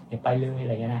ดีหรอกอย่าไปเลยอะไ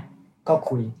รเงี้ยนะก็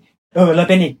คุยเรา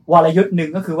เป็นอีกวรยุทธ์นึง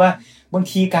ก็คือว่าบาง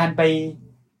ทีการไป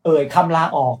คำลา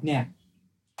ออกเนี่ย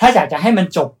ถ้าอยากจะให้มัน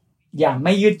จบอย่างไ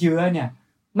ม่ยืดเยื้อเนี่ย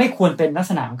ไม่ควรเป็นลัก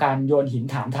ษณะของการโยนหิน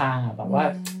ถามทางแบบว่า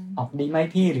ออกดีไหม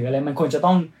พี่หรืออะไรมันควรจะ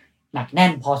ต้องหนักแน่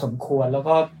นพอสมควรแล้ว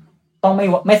ก็ต้อง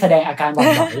ไม่แสดงอาการหวั่น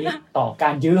ไหวต่อกา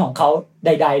รยื้อของเขาใ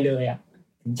ดๆเลยอ่ะ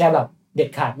ถึงจะแบบเด็ด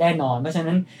ขาดแน่นอนเพราะฉะ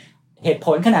นั้นเหตุผ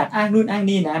ลขนาดอ้างนู่นอ้าง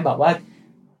นี่นะแบบว่า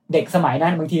เด็กสมัยนั้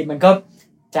นบางทีมันก็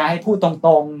จะให้พูดต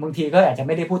รงๆบางทีก็อาจจะไ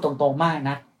ม่ได้พูดตรงๆมาก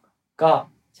นะก็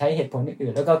ใช้เหตุผลอื่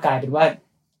นๆแล้วก็กลายเป็นว่า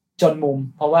จนมุม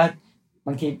เพราะว่าบ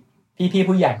างทีพี่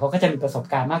ผู้ใหญ่เขาก็จะมีประสบ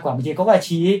การณ์มากกว่าบางทีเขาก็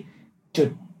ชี้จุด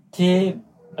ที่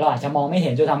เราอาจจะมองไม่เ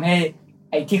ห็นจนทำให้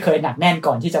ไอ้ที่เคยหนักแน่น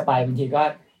ก่อนที่จะไปบางทีก็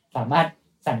สามารถ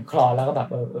สั่นคลอนแล้วก็แบบ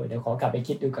เดี๋ยวขอกลับไป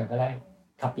คิดดูก่อนก็ได้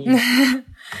ครับพี่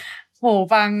โห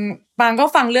ปางก็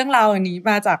ฟังเรื่องราวอย่างนี้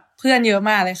มาจากเพื่อนเยอะ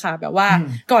มากเลยค่ะแบบว่า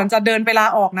ก่อนจะเดินไปลา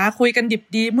ออกนะคุยกันดิบ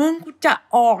ดีมึงกูจะ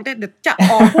ออกเดี๋ยวจะ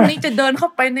ออกพรุ่งนี้จะเดินเข้า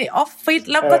ไปในออฟฟิศ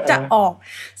แล้วก็จะออก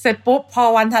เสร็จปุ๊บพอ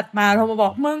วันถัดมาโทรมาบอ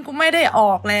กมึงกูไม่ได้อ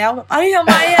อกแล้วแบบเอ้ยทำ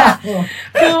ไมอ่ะ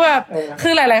คือแบบคื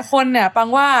อหลายๆคนเนี่ยปัง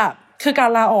ว่าคือกา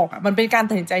รลาออกอ่ะมันเป็นการ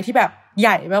ตัดสินใจที่แบบให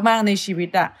ญ่มากๆในชีวิ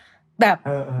ตอ่ะแบบ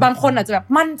บางคนอาจจะแบบ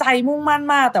มั่นใจมุ่งมั่น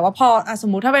มากแต่ว่าพอสม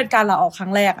มุติถ้าเป็นการลาออกครั้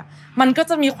งแรกอ่ะมันก็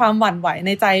จะมีความหวั่นไหวใน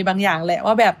ใจบางอย่างแหละ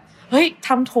ว่าแบบเฮ้ยท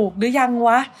ำถูกหรือยังว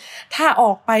ะถ้าอ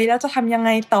อกไปแล้วจะทำยังไ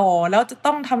งต่อแล้วจะ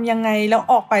ต้องทำยังไงแล้ว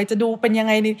ออกไปจะดูเป็นยัง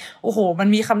ไงนี่โอ้โหมัน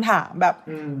มีคำถามแบบ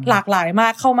หลากหลายมา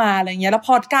กเข้ามาอะไรเงี้ยแล้วพ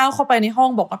อก้าวเข้าไปในห้อง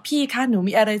บอกว่าพี่คะหนู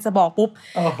มีอะไรจะบอกปุ๊บ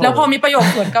แล้วพอมีประโยค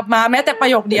สวนกลับมาแม้แต่ประ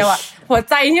โยคเดียวอ่ะหัว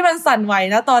ใจที่มันสั่นไหว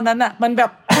นะตอนนั้นอ่ะมันแบ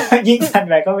บ ยิ่งสั่นไ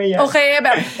หวก็ไม่อยากโอเคแบ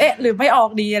บหรือไม่ออก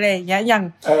ดีอะไรอย่างเงี้ยอย่าง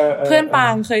เพื่อนปา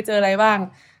งเคยเจออะไรบ้าง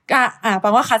ปา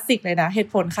งว่าคลาสสิกเลยนะเหตุ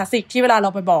ผลคลาสสิกที่เวลาเรา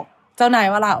ไปบอกเจ้านาย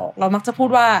ว่าลาออกเรามักจะพู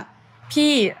ดว่า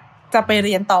พี่จะไปเ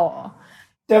รียนต่อ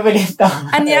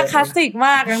อันเนี้ยคลาสสิกม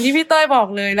ากอย่างที่พี่เต้ยบอก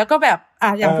เลยแล้วก็แบบ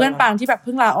อย่างเพื่อนปางที่แบบเ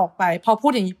พิ่งลาออกไปพอพู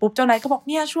ดอย่างนี้ปุ๊บเจ้านายก็บอก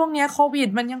เนี่ยช่วงเนี้ยโควิด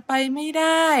มันยังไปไม่ไ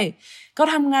ด้ก็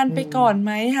ทำงานไปก่อนไห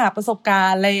มหาประสบการ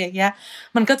ณ์อะไรอย่างเงี้ย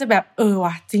มันก็จะแบบ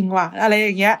ว่ะจริงว่ะอะไรอ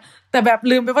ย่างเงี้ยแต่แบบ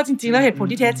ลืมไปว่าจริงๆแล้วเหตุผล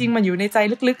ที่แท้จริงมันอยู่ในใจ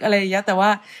ลึกๆอะไรอย่างเงี้ยแต่ว่า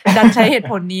ดันใช้เหตุ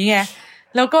ผลนี้ไง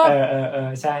แล้วก็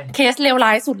ใช่เคสเลวร้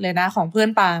ายสุดเลยนะของเพื่อน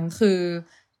ปางคือ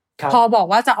พอบอก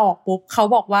ว่าจะออกปุ๊บเขา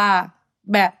บอกว่า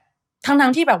แบบทั้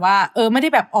งที่แบบว่าไม่ได้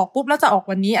แบบออกปุ๊บแล้วจะออก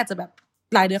วันนี้อาจจะแบบ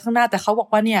หลายเดือนข้างหน้าแต่เขาบอก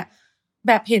ว่าเนี่ยแ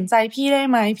บบเห็นใจพี่ได้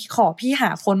ไหมพี่หา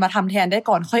คนมาทำแทนได้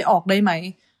ก่อนค่อยออกได้ไหม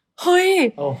เฮ้ย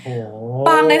โอ้โหป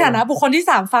างในฐานะบุคคลที่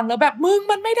3ฟังแล้วแบบมึง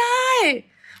มันไม่ได้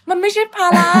มันไม่ใช่ภา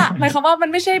ระหมายความว่ามัน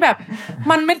ไม่ใช่แบบ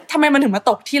มันไม่ทำไมมันถึงมา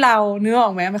ตกที่เราเนื้ออ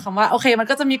อกไหมหมายความว่าโอเคมัน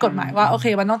ก็จะมีกฎหมายว่าโอเค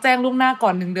มันต้องแจ้งล่วงหน้าก่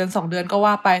อน1 เดือน2 เดือนก็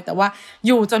ว่าไปแต่ว่าอ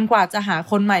ยู่จนกว่าจะหา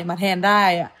คนใหม่มาแทนได้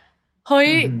อ่ะเฮ้ย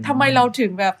ทำไมเราถึ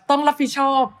งแบบต้องรับผิดช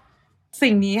อบ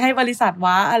สิ่งนี้ให้บริษัทว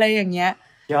ะอะไรอย่างเงี้ย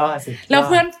แล้วเ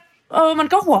พื่อนมัน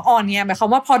ก็หัวอ่อนไงหมายความ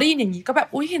ว่าพอได้ยินอย่างนี้ก็แบบ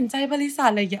อุ๊ยเห็นใจบริษัท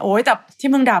อะไรอย่างเงี้ยโอ๊ยแต่ที่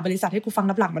มึงด่าบริษัทให้กูฟัง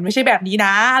รับหลังมันไม่ใช่แบบนี้น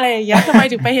ะอะไรอย่างเงี้ยทำไม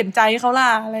ถึงไปเห็นใจเขาล่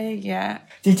ะอะไรอย่างเงี้ย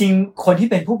จริงๆคนที่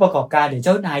เป็นผู้ประกอบการหรือเ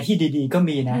จ้านายที่ดีๆก็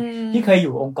มีนะที่เคยอ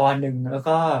ยู่องค์กรนึงแล้ว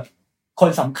ก็ค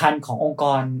นสำคัญขององค์ก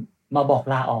รมาบอก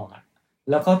ลาออกอ่ะ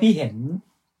แล้วก็พี่เห็น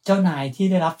เจ้านายที่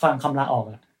ได้รับฟังคำลาออก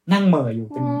นั่งเหม่ออยู่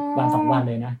เป็นวัน2 วัน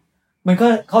เลยนะมันก็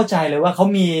เข้าใจเลยว่าเขา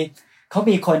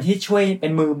มีคนที่ช่วยเป็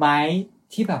นมือไม้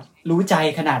ที่แบบรู้ใจ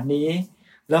ขนาดนี้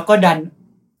แล้วก็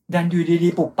ดันอยู่ดี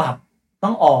ๆปุบปับต้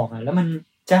องออกแล้วมัน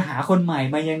จะหาคนใหม่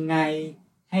มายังไง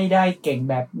ให้ได้เก่ง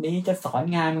แบบนี้จะสอน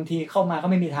งานบางทีเข้ามาก็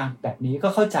ไม่มีทางแบบนี้ก็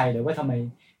เข้าใจเลยว่าทำไม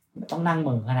ต้องนั่งเห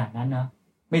ม่อขนาดนั้นเนาะ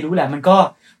ไม่รู้แหละ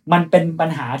มันเป็นปัญ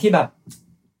หาที่แบบ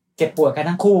เจ็บปวดกัน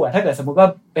ทั้งคู่ถ้าเกิดสมมุติว่า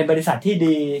เป็นบริษัทที่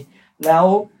ดีแล้ว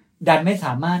ดันไม่ส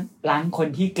ามารถล้างคน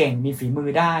ที่เก่งมีฝีมือ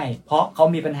ได้เพราะเขา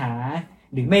มีปัญหา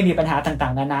หรือไม่มีปัญหาต่า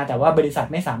งๆนานาแต่ว่าบริษัท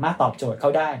ไม่สามารถตอบโจทย์เขา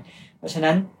ได้เพราะฉะ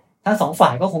นั้นทั้ง2 ฝ่า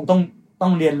ยก็คงต้อ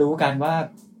งเรียนรู้กันว่า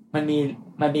มัน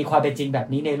มีความเป็นจริงแบบ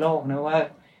นี้ในโลกนะว่า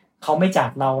เขาไม่จา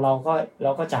กเรา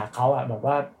ก็จากเขาแบบ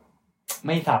ว่าไ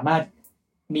ม่สามารถ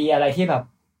มีอะไรที่แบบ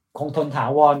คงทนถา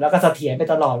วรแล้วก็เสถียรไป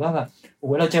ตลอดว่าแบบโอ้โ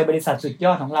หเราเจอบริษัทสุดย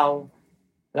อดของเรา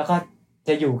แล้วก็จ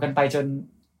ะอยู่กันไปจน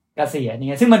เกษียณอย่าง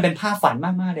เงี้ยซึ่งมันเป็นภาพฝัน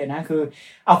มากๆเลยนะคือ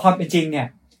เอาความเป็นจริงเนี่ย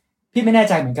พี่ไม่แน่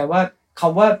ใจเหมือนกันว่าค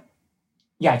ำว่า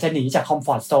อยากจะหนีจากคอมฟ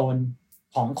อร์ตโซน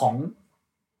ข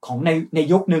องใน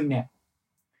ยุคนึงเนี่ย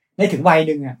ในถึงวัย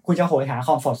นึงคุณจะโหยหาค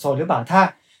อมฟอร์ตโซนหรือเปล่า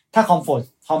ถ้าคอมฟอ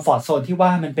ร์ตโซนที่ว่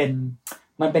ามันเ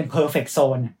ป็นเพอร์เฟคต์โซ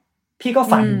นพี่ก็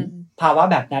ฝันภาวะ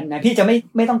แบบนั้นนะพี่จะ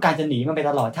ไม่ต้องการจะหนีมันไป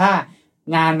ตลอดถ้า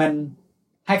งานมัน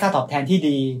ให้ค่าตอบแทนที่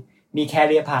ดีมีแค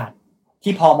เรียร์พาธ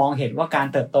ที่พอมองเห็นว่าการ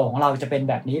เติบโตของเราจะเป็น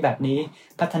แบบนี้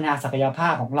พัฒนาศักยภา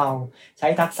พของเราใช้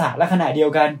ทักษะและขณะเดียว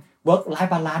กัน work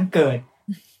life balance เกิด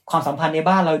ความสัมพันธ์ใน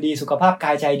บ้านเราดีสุขภาพก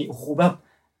ายใจดีโอ้โหแบบ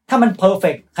ถ้ามันเพอร์เฟ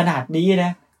กต์ขนาดนี้น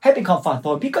ะให้เป็นคอมฟอร์ตโซ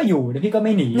นพี่ก็อยู่นะพี่ก็ไ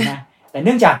ม่หนีนะ แต่เ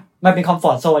นื่องจากมันเป็นคอมฟ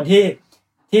อร์ตโซน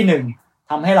ที่หนึ่ง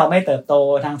ทำให้เราไม่เติบโต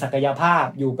ทางศักยภาพ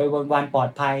อยู่ไปวันๆปลอด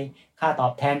ภัยค่าตอ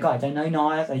บแทนก็อาจจะน้อ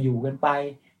ยๆแต่อยู่กันไป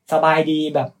สบายดี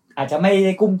แบบอาจจะไม่ไ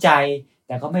ด้กุ้มใจแ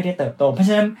ต่ก็ไม่ได้เติบโตเพราะฉ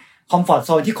ะนั้นคอมฟอร์ตโซ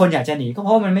นที่คนอยากจะหนีก็เพร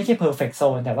าะมันไม่ใช่เพอร์เฟกต์โซ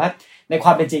นแต่ว่าในคว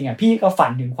ามเป็นจริงอ่ะพี่ก็ฝั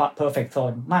นถึงความเพอร์เฟกต์โซ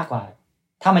นมากกว่า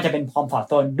ถ้ามันจะเป็นคอมฟอร์ต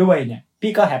โซนด้วยเนี่ย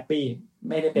พี่ก็แฮปปี้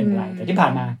ไม่ได้เป็นไรแต่ที่ผ่า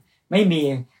นมาไม่มี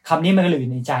คำนี้มันก็อ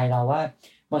ยู่ในใจเราว่า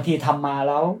บางทีทำมาแ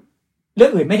ล้วเรื่อ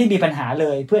งอื่นไม่ได้มีปัญหาเล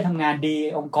ยเพื่อนทำงานดี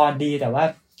องค์กรดีแต่ว่า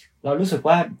เรารู้สึก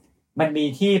ว่ามันมี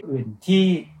ที่อื่นที่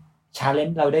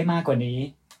challenge เราได้มากกว่านี้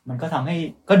มันก็ทำให้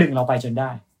ก็ดึงเราไปจนได้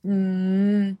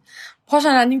เพราะฉ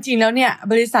ะนั้นจริงๆแล้วเนี่ย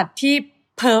บริษัทที่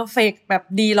เพอร์เฟกต์แบบ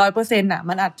ดี 100% น่ะ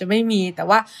มันอาจจะไม่มีแต่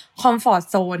ว่าคอมฟอร์ต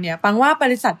โซนเนี่ยปังว่าบ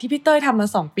ริษัทที่พี่เต้ยทำมา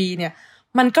2ปีเนี่ย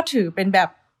มันก็ถือเป็นแบบ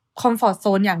คอมฟอร์ตโซ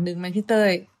นอย่างนึงมั้ยพี่เต้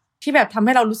ยที่แบบทำใ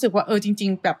ห้เรารู้สึกว่าจริง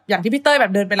ๆแบบอย่างที่พี่เต้ยแบ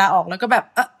บเดินไปลาออกแล้วก็แบบ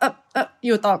อ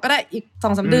ยู่ต่อก็ได้อีก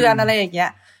 2-3 เดือนอะไรอย่างเงี้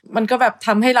ยมันก็แบบท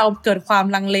ำให้เราเกิดความ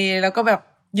ลังเลแล้วก็แบบ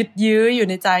ยึดยื้ออยู่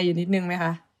ในใจอยู่นิดนึงมั้ยค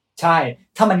ะใช่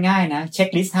ถ้ามันง่ายนะเช็ค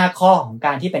ลิสต์5ข้อของก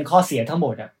ารที่เป็นข้อเสียทั้งหม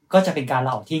ดอ่ะก็จะเป็นการล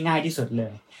าออกที่ง่ายที่สุดเล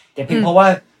ยแต่เพียงเพราะว่า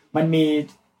มันมี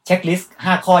เช็คลิสต์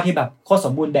5ข้อที่แบบโคตรส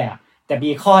มบูรณ์แบบแต่มี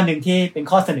ข้อนึงที่เป็น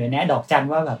ข้อเสนอแนะดอกจัน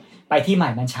ว่าแบบไปที่ใหม่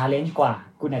มัน challenge กว่า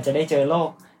คุณอาจจะได้เจอโลก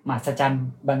มหัศจรรย์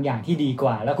บางอย่างที่ดีก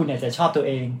ว่าแล้วคุณอาจจะชอบตัวเ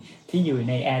องที่อยู่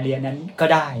ในแอเรียนั้นก็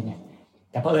ได้เนี่ย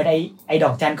แต่เผอิญไอ้ด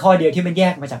อกจันข้อเดียวที่มันแย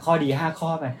กมาจากข้อดี5ข้อ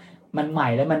มันใหม่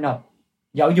แล้วมันแบบ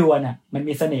เย้ายวนอ่ะมัน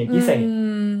มีเสน่ห์พิเศษ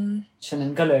ฉะนั้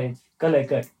นก็เลย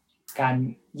เกิดการ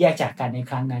แยกจากกันใน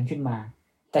ครั้งนั้นขึ้นมา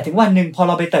แต่ถึงวันหนึ่งพอเ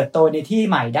ราไปเติบโตในที่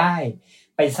ใหม่ได้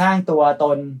ไปสร้างตัวต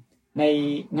นใน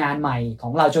งานใหม่ขอ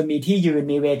งเราจนมีที่ยืน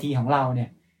มีเวทีของเราเนี่ย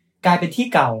กลายเป็นที่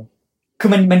เก่าคือ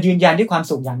มันยืนยันด้วยความ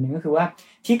สุขอย่างหนึ่งก็คือว่า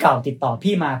ที่เก่าติดต่อ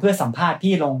พี่มาเพื่อสัมภาษณ์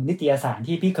พี่ลงนิตยสาร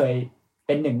ที่พี่เคยเ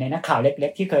ป็นหนึ่งในนักข่าวเล็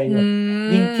กๆที่เคย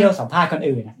วิ่งเที่ยวสัมภาษณ์คน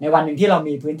อื่นในวันหนึ่งที่เรา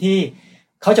มีพื้นที่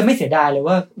เขาจะไม่เสียดายเลย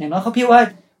ว่าอย่างน้อยเขาพี่ว่า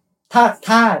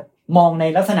ถ้ามองใน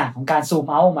ลักษณะของการซูม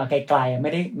เอาท์มาไกลๆไ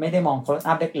ม่ได้มองโคลส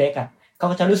อัพเล็กๆอ่ะเขา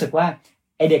ก็จะรู้สึกว่า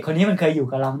ไอเด็กคนนี้มันเคยอยู่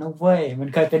กับเรานะเว้ยมัน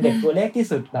เคยเป็นเด็กตัวเล็กที่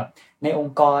สุดแบบในอง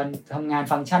ค์กรทำงาน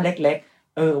ฟังก์ชันเล็ก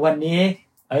ๆวันนี้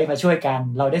มาช่วยกัน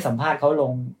เราได้สัมภาษณ์เขาล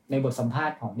งในบทสัมภา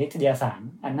ษณ์ของนิตยสาร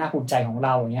อันน่าภูมิใจของเร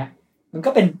าอย่างเงี้ยมันก็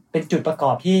เป็นจุดประก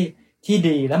อบที่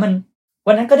ดีแล้วมัน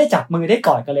วันนั้นก็ได้จับมือได้ก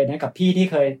อดกันเลยนะกับพี่ที่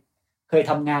เคย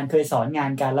ทำงานเคยสอนงา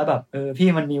นกันแล้วแบบพี่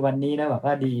มันมีวันนี้นะแบบ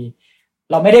ว่าดี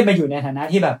เราไม่ได้มาอยู่ในฐานะ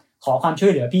ที่แบบขอความช่ว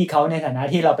ยเหลือพี่เขาในฐานะ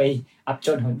ที่เราไปอับจ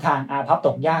นหนทางอาภัพต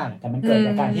กยากแต่มันเกิดจ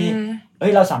ากการที่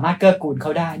เราสามารถเกื้อกูลเข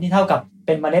าได้นี่เท่ากับเ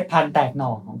ป็นเมล็ดพันธุ์แตกหน่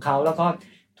อของเขาแล้วก็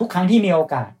ทุกครั้งที่มีโอ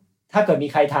กาสถ้าเกิดมี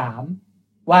ใครถาม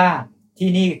ว่าที่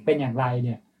นี่เป็นอย่างไรเ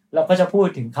นี่ยเราก็จะพูด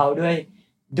ถึงเขา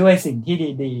ด้วยสิ่งที่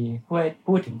ดีๆ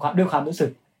พูดถึงด้วยความรู้สึ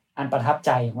กอันประทับใ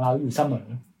จของเราอยู่เสมอ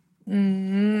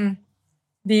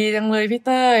ดีจังเลยพี่เ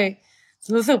ต้ย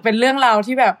รู้สึกเป็นเรื่องราว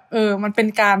ที่แบบมันเป็น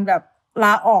การแบบล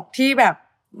าออกที่แบบ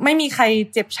ไม่มีใคร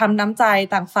เจ็บช้ำน้ำใจ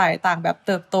ต่างฝ่ายต่างแบบเ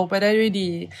ติบโตไปได้ด้วยดี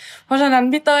เพราะฉะนั้น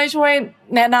พี่เต้ยช่วย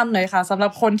แนะนำหน่อยค่ะสำหรั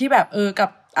บคนที่แบบกับ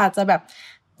อาจจะแบบ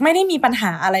ไม่ได้มีปัญห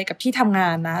าอะไรกับที่ทำงา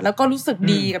นนะแล้วก็รู้สึก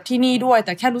ดีกับที่นี่ด้วยแ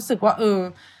ต่แค่รู้สึกว่า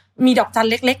มีดอกจัน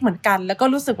เล็กๆเหมือนกันแล้วก็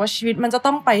รู้สึกว่าชีวิตมันจะ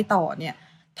ต้องไปต่อเนี่ย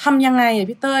ทำยังไง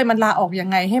พี่เต้ยมันลาออกยัง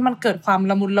ไงให้มันเกิดความ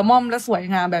ละมุนละม่อมและสวย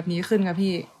งามแบบนี้ขึ้นคะ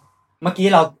พี่เมื่อกี้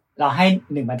เราให้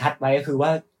1บรรทัดไว้ก็คือว่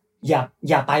า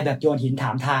อย่าไปแบบโยนหินถ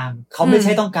ามทางเขาไม่ใ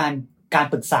ช่ต้องการ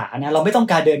ปรึกษานะเราไม่ต้อง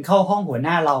การเดินเข้าห้องหัวห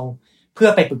น้าเราเพื่อ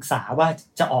ไปปรึกษาว่า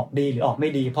จะออกดีหรือออกไม่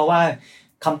ดีเพราะว่า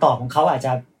คำตอบของเขาอาจ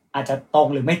จะตรง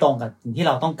หรือไม่ตรงกับสิ่งที่เ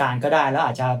ราต้องการก็ได้แล้วอ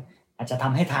าจจะท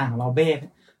ำให้ทางของเราเบ้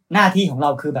หน้าที่ของเรา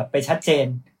คือแบบไปชัดเจน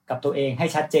กับตัวเองให้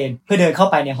ชัดเจนเพื่อเดินเข้า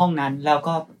ไปในห้องนั้นแล้ว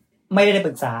ก็ไม่ได้ป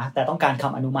รึกษาแต่ต้องการค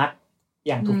ำอนุมัติอ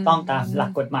ย่างถูกต้องตามหลั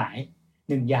กกฎหมาย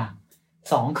1อย่าง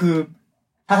2คือ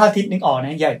ถ้าทิศนึกออกน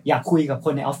ะอย่าคุยกับค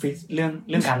นในออฟฟิศเ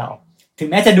รื่องการลาออกถึง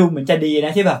แม้จะดูเหมือนจะดีน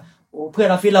ะที่แบบเพื่อน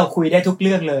ออฟฟิศเราคุยได้ทุกเ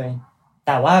รื่องเลยแ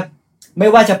ต่ว่าไม่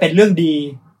ว่าจะเป็นเรื่องดี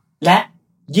และ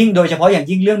ยิ่งโดยเฉพาะอย่าง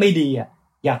ยิ่งเรื่องไม่ดี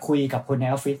อย่าคุยกับคนใน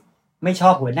ออฟฟิศไม่ชอ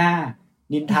บหัวหน้า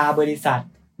นินทาบริษัท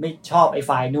ไม่ชอบไอ้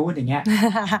ฝ่ายนู้นอย่างเงี้ย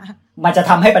มันจะ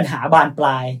ทำให้ปัญหาบานปล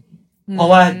ายเพราะ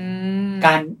ว่าก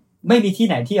ารไม่มีที่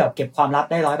ไหนที่แบบเก็บความลับ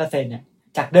ได้ 100% เนี่ย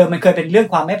จากเดิมมันเคยเป็นเรื่อง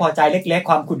ความไม่พอใจเล็กๆ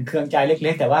ความขุ่นเคืองใจเ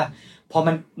ล็กๆแต่ว่าพอ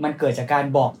มันเกิดจากการ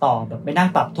บอกต่อแบบไปนั่ง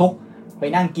ปรับทุกข์ไป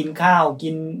นั่งกินข้าวกิ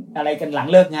นอะไรกันหลัง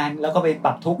เลิกงานแล้วก็ไปป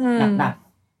รับทุกข์หนัก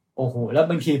ๆโอ้โหแล้ว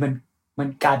บางทีมัน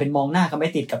กลายเป็นมองหน้ากันไม่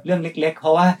ติดกับเรื่องเล็กๆเพร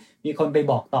าะว่ามีคนไป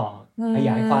บอกต่อขย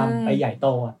ายความไปใหญ่โต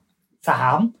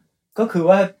3ก็คือ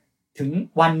ว่าถึง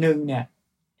วันนึงเนี่ย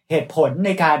เหตุผลใน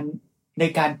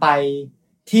การไป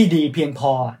ที่ดีเพียงพ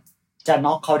อจะ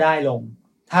น็อกเขาได้ลง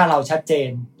ถ้าเราชัดเจน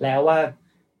แล้วว่า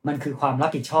มันคือความรั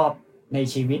บผิดชอบใน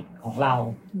ชีวิตของเรา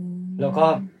แล้วก็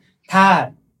ถ้า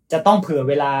จะต้องเผื่อ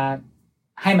เวลา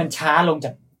ให้มันช้าลงจ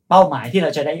ากเป้าหมายที่เรา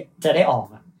จะได้ออก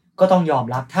ก็ต้องยอม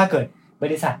รับถ้าเกิดบ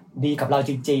ริษัทดีกับเรา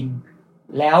จริง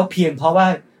ๆแล้วเพียงเพราะว่า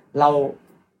เรา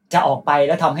จะออกไปแ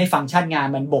ล้วทำให้ฟังก์ชันงาน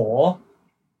มันโบ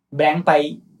แบงค์ไป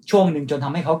ช่วงหนึ่งจนท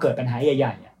ำให้เขาเกิดปัญหาให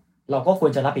ญ่ๆเราก็คว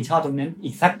รจะรับผิดชอบตรงนั้น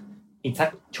อีกสัก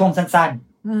ช่วงสั้น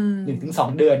ๆ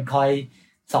1-2 เดือนคอย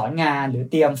สอนงานหรือ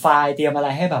เตรียมไฟล์เตรียมอะไร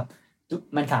ให้แบบ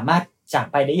มันสามารถจาก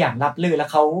ไปได้อย่างราบรื่นแล้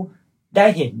วเขาได้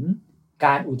เห็นก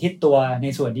ารอุทิศตัวใน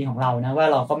ส่วนนี้ของเรานะว่า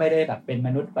เราก็ไม่ได้แบบเป็นม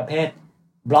นุษย์ประเภท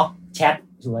บล็อกแชท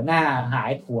หัวหน้าหา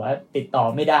ยผัวติดต่อ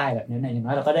ไม่ได้แบบนั้นอย่างน้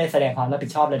อยเราก็ได้แสดงความรับผิ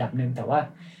ดชอบระดับนึงแต่ว่า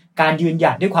การยืนห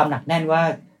ยัดด้วยความหนักแน่นว่า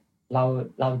เ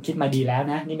ราคิดมาดีแล้ว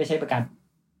นะนี่ไม่ใช่ประการ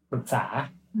ปรึกษา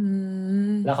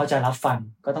แล้วเขาจะรับฟัง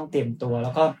ก็ต้องเตรียมตัวแล้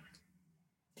วก็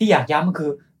ที่อยากย้ำก็คื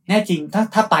อแน่จริง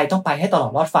ถ้าไปต้องไปให้ตลอ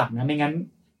ดรอดฝั่งนะไม่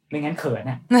งั้นเขิน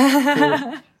นะ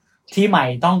ที่ใหม่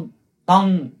ต้อง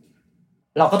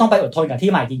เราก็ต้องไปอดทนกับที่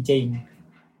ใหม่จริง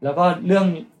ๆแล้วก็เรื่อง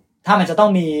ถ้ามันจะต้อ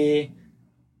งมี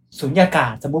สุญญากา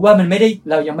ศสมมุติว่ามันไม่ได้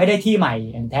เรายังไม่ได้ที่ใหม่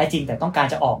อย่างแท้จริงแต่ต้องการ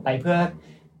จะออกไปเพื่อ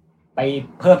ไป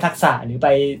เพิ่มทักษะหรือไป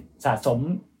สะสม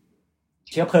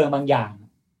เชื้อเพลิงบางอย่าง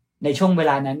ในช่วงเว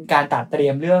ลานั้นการตัดเตรี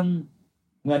ยมเรื่อง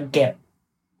เงินเก็บ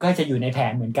ก็จะอยู่ในแผ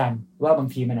นเหมือนกันว่าบาง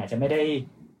ทีมันอาจจะไม่ได้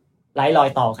ไร้รอย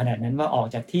ต่อขนาดนั้นว่าออก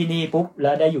จากที่นี่ปุ๊บแล้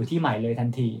วได้อยู่ที่ใหม่เลยทัน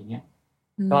ทีอย่างเงี้ย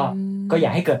ก็อย่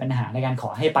าให้เกิดปัญหาในการขอ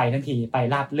ให้ไปทันทีไป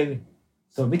ราบลื่น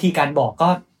ส่วนวิธีการบอก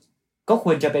ก็ค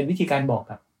วรจะเป็นวิธีการบอก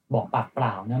แบบบอกปากเป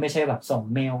ล่านะไม่ใช่แบบส่ง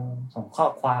เมลส่งข้อ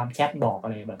ความแชทบอกอะ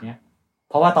ไรแบบเนี้ย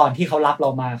เพราะว่าตอนที่เขารับเรา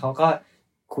มาเขาก็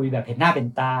คุยแบบเห็นหน้าเป็น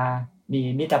ตามี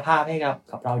มิตรภาพให้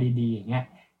กับเราดีๆอย่างเงี้ย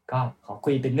ก็ขอคุ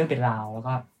ยเป็นเรื่องเป็นราวแล้ว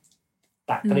ก็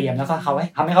ตัดเตรียมแล้วก็เขา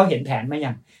ทำให้เขาเห็นแผนมาอย่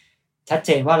างชัดเจ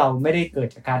นว่าเราไม่ได้เกิด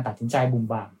จากการตัดสินใจบุ่ม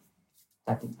บ่าม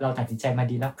เราตัดสินใจมา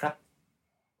ดีแล้วครับ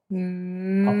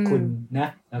ขอบคุณนะ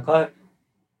แล้วก็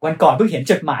วันก่อนเพิ่งเห็น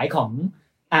จดหมายของ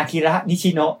อากิระนิชิ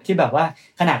โนะที่แบบว่า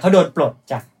ขณะเขาโดนปลด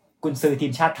จากกุนซือที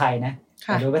มชาติไทยนะแ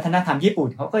ต่โดยวัฒนธรรมญี่ปุ่น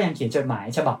เขาก็ยังเขียนจดหมาย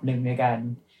ฉบับหนึ่งในการ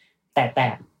แต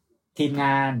ะทีมง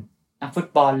านนักฟุต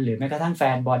บอลหรือแม้กระทั่งแฟ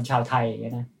นบอลชาวไทย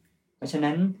นะเพราะฉะ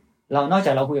นั้นเรานอกจ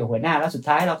ากเราคุยกับหัวหน้าแล้วสุด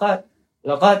ท้ายเรา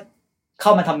ก็เข้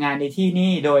ามาทำงานในที่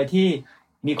นี่โดยที่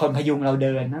มีคนพยุงเราเ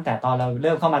ดินตั้งแต่ตอนเราเ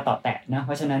ริ่มเข้ามาต่อแตะนะเพ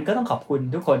ราะฉะนั้นก็ต้องขอบคุณ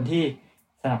ทุกคนที่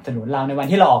สนับสนุนเราในวัน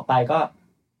ที่เราออกไปก็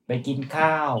ไปกินข้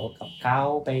าวกับเขา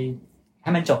ไปให้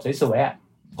มันจบสวย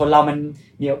ๆคนเรามัน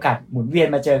มีโอกาสหมุนเวียน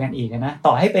มาเจอกันอีกนะต่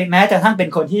อให้แม้จะทั้งเป็น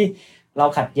คนที่เรา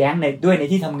ขัดแย้งใน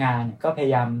ที่ทำงานก็พย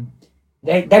ายาม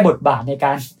ได้บทบาทในก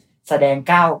ารแสดง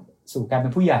ก้าวสู่การเป็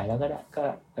นผู้ใหญ่แล้วก็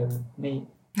ไม่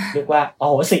เรียกว่าอ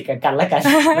โหสิกันแล้วกัน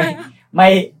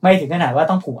ไม่ถึงขนาดว่า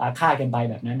ต้องผูกอาฆาตกันไป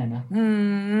แบบนั้นนะ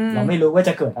เราไม่รู้ว่าจ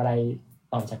ะเกิดอะไร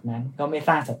ต่อจากนั้นก็ไม่ส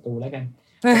ร้างศัตรูแล้วกัน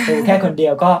ศัตรูแค่คนเดี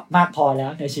ยวก็มากพอแล้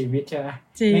วในชีวิตใช่ไหม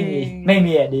ไม่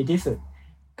มีดีที่สุด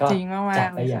ก็จาก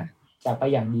ไป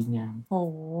อย่างดีงามโอ้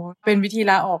เป็นวิธี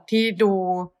ลาออกที่ดู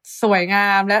สวยงา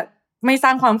มและไม่สร้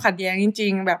างความขัดแย้งจริ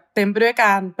งๆแบบเต็มไปด้วยก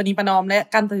ารประนีประนอมและ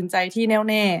การตัดสินใจที่แน่ว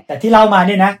แน่แต่ที่เล่ามาเ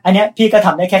นี่ยนะอันเนี้ยพี่ก็ท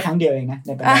ำได้แค่ครั้งเดียวเองนะใ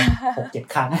นประมาณ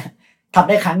 6-7 ครั้งทำ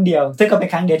ได้ครั้งเดียวซึ่งก็เป็น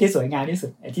ครั้งเดียวที่สวยงามที่สุ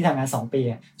ดที่ทำงาน2 ปี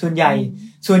ส่วนให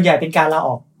ญ่เป็นการลาอ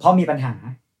อกเพราะมีปัญหา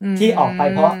ที่ออกไป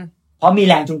เพราะมี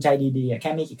แรงจูงใจดีๆแ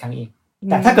ค่ไม่กี่ครั้งเอง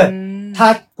แต่ถ้า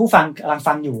ผู้ฟังกำลัง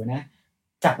ฟังอยู่นะ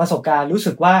จากประสบการณ์รู้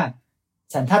สึกว่า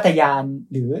สัญชาตญาณ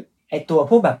หรือไอตัว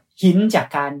พวกแบบหินจาก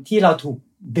การที่เราถูก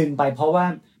ดึงไปเพราะว่า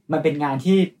มันเป็นงาน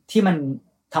ที่มัน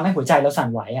ทำให้หัวใจเราสั่น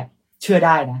ไหวเชื่อไ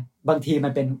ด้นะบางทีมั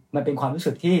นเป็นความรู้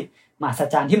สึกที่มหัศ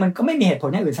จรรย์ที่มันก็ไม่มีเหตุผล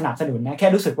อย่างอื่นสนับสนุนนะแค่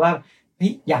รู้สึกว่า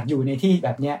อยากอยู่ในที่แบ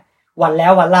บเนี้ยวันแล้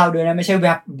ววันเล่าด้วยนะไม่ใช่แว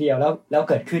บเดียวแล้ว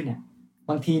เกิดขึ้นเนี่ย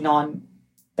บางทีนอน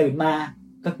ตื่นมา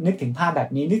ก็นึกถึงภาพแบบ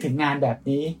นี้นึกถึงงานแบบ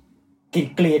นี้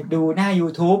เกลียดดูหน้า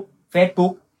YouTube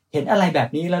Facebook เห็นอะไรแบบ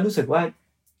นี้แล้วรู้สึกว่า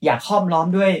อยากห้อมล้อม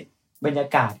ด้วยบรรยา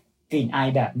กาศกลิ่นอาย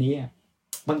แบบนี้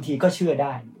บางทีก็เชื่อไ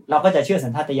ด้เราก็จะเชื่อสั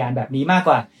ญชาตญาณแบบนี้มากก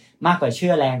ว่าเชื่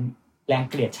อแรง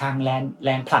เกลียดชังแร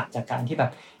งผลักจากการที่แบ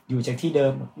บอยู่จากที่เดิ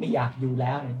มไม่อยากอยู่แ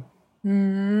ล้วเลย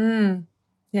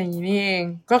อย่างนี้นี่เอง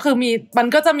ก็คือมัน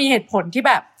ก็จะมีเหตุผลที่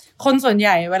แบบคนส่วนให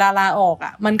ญ่เวลาลาออก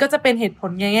มันก็จะเป็นเหตุผ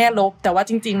ลแง่ลบแต่ว่า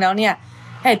จริงๆแล้วเนี่ย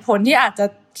เหตุผลที่อาจจะ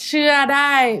เชื่อไ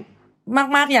ด้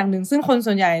มากๆอย่างหนึ่งซึ่งคน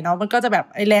ส่วนใหญ่เนาะมันก็จะแบบ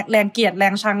ไอ้แรงเกลียดแร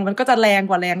งชังมันก็จะแรง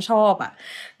กว่าแรงชอบ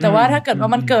แต่ว่าถ้าเกิดว่า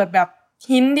มันเกิดแบบ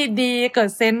หินดีๆเกิด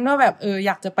เซนส์ว่าแบบอ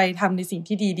ยากจะไปทำในสิ่ง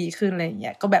ที่ดีๆขึ้นอะไรอย่างเ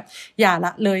งี้ยก็แบบอย่าล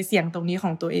ะเลยเสี่ยงตรงนี้ข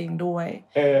องตัวเองด้วย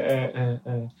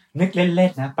นึกเล่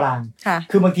นๆนะปราง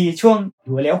คือบางทีช่วง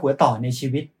หัวเลี้ยวหัวต่อในชี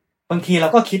วิตบางทีเรา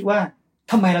ก็คิดว่า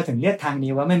ทำไมเราถึงเลือกทาง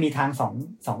นี้ว่าไม่มีทาง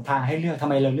สองทางให้เลือกทำ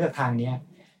ไมเราเลือกทางนี้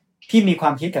พี่มีควา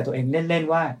มคิดกับตัวเองเล่น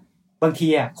ๆว่า บางที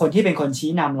อ่ะคนที่เป็นคนชี้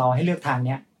นำเราให้เลือกทางเ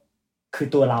นี้ยคือ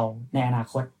ตัวเราในอนา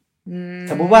คต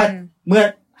สมมุติว่าเมื่อ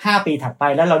5 ปีถัดไป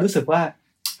แล้วเรารู้สึกว่า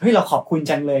เฮ้ยเราขอบคุณ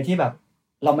จังเลยที่แบบ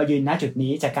เรามายืนณจุด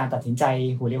นี้จากการตัดสินใจ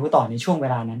หัวเรียวหัวต่อในช่วงเว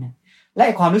ลานั้นเนี่ยและไ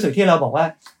อ้ความรู้สึกที่เราบอกว่า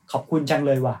ขอบคุณจังเ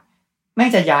ลยว่ะแม่ง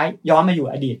จะย้อนมาอยู่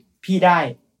อดีตพี่ได้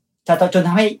จนท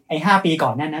ำให้ไอ้5 ปีก่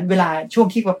อนนั้นเวลาช่วง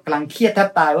ที่กำลังเครียดแทบ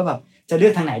ตายว่าแบบจะเลื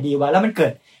อกทางไหนดีวะแล้วมันเกิ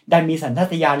ดดันมีสัญชา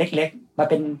ตญาณเล็กๆมา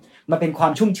เป็นควา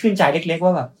มชุ่มชื่นใจเล็กๆ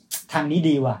ว่าแบบทางนี้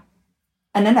ดีว่ะ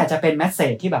อันนั้นอาจจะเป็นเมสเส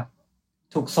จที่แบบ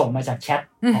ถูกส่งมาจากแชท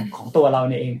ของตัวเรา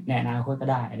เองในอนาคตก็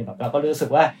ได้แบบเราก็รู้สึก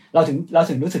ว่าเรา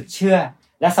ถึงรู้สึกเชื่อ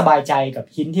และสบายใจกับ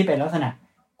หินที่เป็นลักษณะ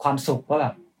ความสุขว่าแบ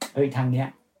บเฮ้ยทางเนี้ย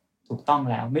ถูกต้อง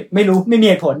แล้วไม่รู้ไม่มี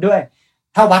เหตุผลด้วย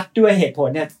ถ้าวัดด้วยเหตุผล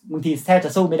เนี่ยบางทีแทบจ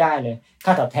ะสู้ไม่ได้เลยค่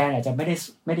าตอบแทนอาจจะไม่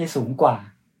ได้สูงกว่า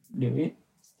หรือ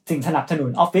สิ่งสนับสนุน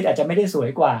ออฟฟิศอาจจะไม่ได้สวย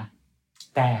กว่า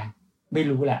แต่ไม่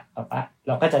รู้แหละแบบว่าเ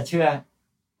ราก็จะเชื่อ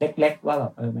เล็กๆว่าแบ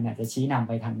บมันอาจจะชี้นำไ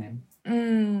ปทางนั้น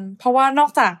เพราะว่านอ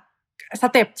กจากส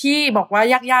เต็ปที่บอกว่า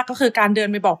ยากๆก็คือการเดิน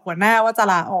ไปบอกหัวหน้าว่าจะ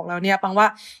ลาออกแล้วเนี่ยปังว่า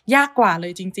ยากกว่าเล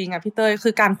ยจริงๆอ่ะพี่เต้ยคื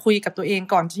อการคุยกับตัวเอง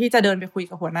ก่อนที่จะเดินไปคุย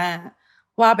กับหัวหน้า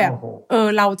ว่าแบบ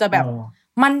เราจะแบบ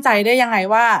มั่นใจได้ยังไง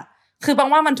ว่าคือปัง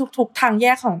ว่ามันทุกๆทางแย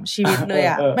กของชีวิตเลย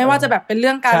อ่ะไม่ว่าจะแบบเป็นเ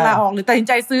รื่องการลาออกหรือตัดสิน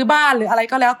ใจซื้อบ้านหรืออะไร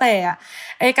ก็แล้วแต่อ่ะ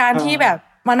ไอการที่แบบ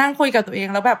มานั่งคุยกับตัวเอง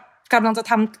แล้วแบบกำลังจะ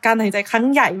ทำการตัดสินใจครั้ง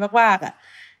ใหญ่มากๆอ่ะ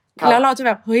แล้วเราจะแ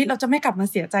บบเฮ้ยเราจะไม่กลับมา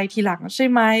เสียใจทีหลังใช่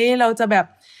ไหมเราจะแบบ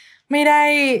ไม่ได้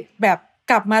แบบ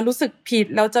กลับมารู้สึกผิด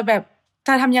เราจะแบบจ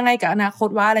ะทำยังไงกับอนาคต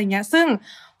ว่าอะไรเงี้ยซึ่ง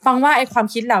ฟังว่าไอ้ความ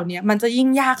คิดเหล่านี้มันจะยิ่ง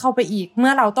ยากเข้าไปอีกเมื่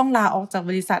อเราต้องลาออกจาก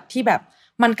บริษัทที่แบบ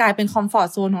มันกลายเป็นคอมฟอร์ต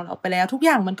โซนของเราไปแล้วทุกอ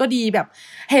ย่างมันก็ดีแบบ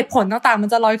เหตุผลต่างๆมัน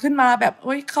จะลอยขึ้นมาแบบเ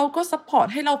อ้ยเขาก็ซัพพอร์ต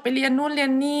ให้เราไปเรียนนู่นเรีย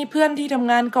นนี่เพื่อนที่ท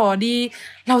ำงานก่อดี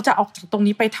เราจะออกจากตรง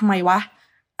นี้ไปทำไมวะ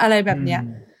อะไรแบบเนี้ย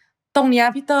ตรงเนี้ย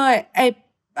พี่เต้ยไอ้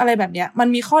อะไรแบบเนี้ยมัน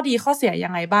มีข้อดีข้อเสียยั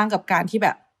งไงบ้างกับการที่แบ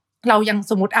บเรายัง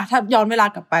สมมติถ้าย้อนเวลา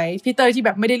กลับไปพี่เต้ยที่แบ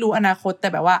บไม่ได้รู้อนาคตแต่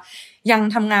แบบว่ายัง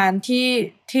ทำงาน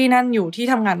ที่นั่นอยู่ที่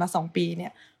ทำงานมา2 ปีเนี่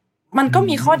ยมันก็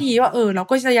มีข้อดีว่าเรา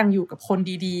ก็จะยังอยู่กับคน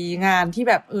ดีๆงานที่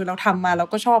แบบเราทำมาเรา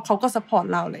ก็ชอบเขาก็ซัพพอร์ต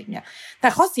เราอะไรเงี้ยแต่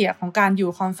ข้อเสียของการอยู่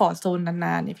คอมฟอร์ตโซนน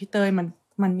านๆเนี่ยพี่เต้ย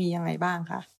มันมียังไงบ้าง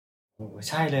คะโอ้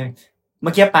ใช่เลยเมื่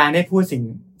อกี้ปางได้พูด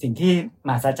สิ่งที่ม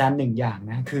หัศจรรย์1อย่าง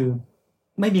นะคือ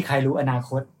ไม่มีใครรู้อนาค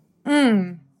ต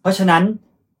เพราะฉะนั้น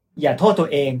อย่าโทษตัว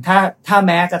เองถ้าแ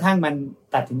ม้กระทั่งมัน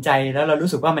ตัดสินใจแล้วเรารู้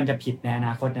สึกว่ามันจะผิดในอน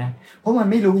าคตนะเพราะมัน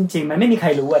ไม่รู้จริงๆมันไม่มีใคร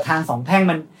รู้อะทาง2 แพร่ง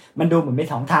มันดูเหมือนเป็น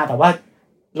2 ทางแต่ว่า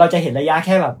เราจะเห็นระยะแ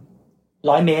ค่แบบ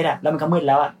100 เมตรอะแล้วมันก็มืด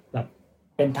แล้วอะแบบ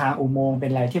เป็นทางอุโมงค์เป็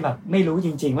นอะไรที่แบบไม่รู้จ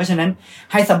ริงๆเพราะฉะนั้น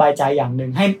ให้สบายใจอย่างนึ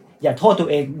งให้อย่าโทษตัว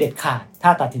เองเด็ดขาดถ้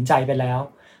าตัดสินใจไปแล้ว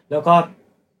แล้วก็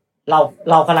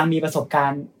เรากำลังมีประสบการ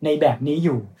ณ์ในแบบนี้อ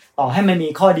ยู่ต่อให้มันมี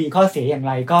ข้อดีข้อเสียอย่าง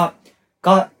ไร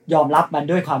ก็ยอมรับมัน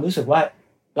ด้วยความรู้สึกว่า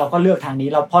เราก็เลือกทางนี้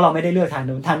เพราะเราไม่ได้เลือกทาง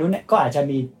นู้นเนี่ยก็อาจจะ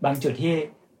มีบางจุด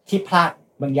ที่พลาด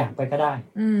บางอย่างไปก็ได้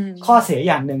ข้อเสีย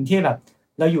อย่างนึงที่แบบ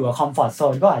เราอยู่กับคอมฟอร์ตโซ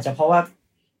นก็อาจจะเพราะว่า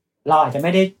เราอาจจะไ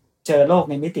ม่ได้เจอโลก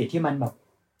ในมิติที่มันแบบ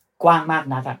กว้างมาก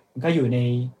นักอ่ะมันก็อยู่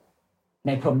ใน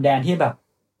พรมแดนที่แบบ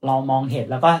เรามองเห็น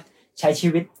แล้วก็ใช้ชี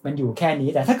วิตมันอยู่แค่นี้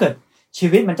แต่ถ้าเกิดชี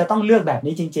วิตมันจะต้องเลือกแบบ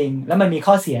นี้จริงๆแล้วมันมี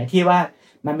ข้อเสียที่ว่า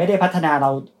มันไม่ได้พัฒนาเร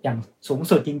าอย่างสูง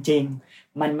สุดจริง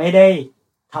ๆมันไม่ได้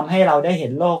ทำให้เราได้เห็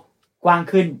นโลกกว้าง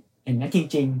ขึ้นอย่างนั้นจ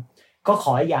ริงๆก็ข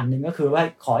ออีกอย่างนึงก็คือว่า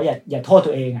ขออย่าโทษ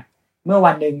ตัวเองอ่ะเมื่อ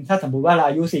วันนึงถ้าสมมุติว่าเรา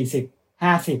อายุ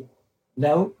40-50แ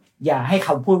ล้วอย่าให้ค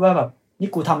ำพูดว่าแบบนี่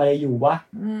กูทำอะไรอยู่วะ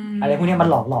อะไรพวกนี้มัน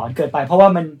หลอกหลอนเกินไปเพราะว่า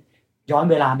มันย้อน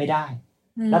เวลาไม่ได้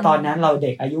แล้วตอนนั้นเราเ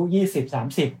ด็กอายุ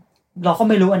20-30เราก็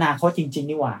ไม่รู้อนาคตจริงๆ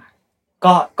นี่หว่า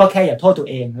ก็แค่อย่าโทษตัว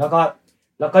เองแล้ว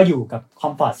ก็อยู่กับคอ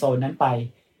มฟอร์ตโซนนั้นไป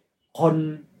คน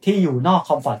ที่อยู่นอกค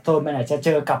อมฟอร์ตโซนมันอาจจะเจ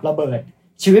อกับระเบิด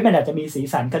ชีวิตมันอาจจะมีสี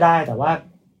สันก็ได้แต่ว่า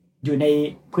อยู่ใน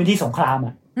พื้นที่สงคราม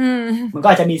อ่ะมันก็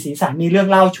อาจจะมีสีสันมีเรื่อง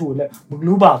เล่าฉูดเลยมึง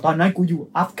รู้เปล่าตอนนั้นกูอยู่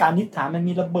อัฟกานิสถานมัน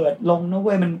มีระเบิดลงนะเ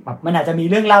ว้ยมันอาจจะมี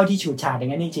เรื่องเล่าที่ฉูดฉาดอย่า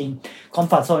งนั้นจริงๆคอม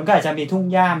ฟอร์ตโซนก็อาจจะมีทุ่ง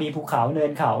หญ้ามีภูเขาเนิ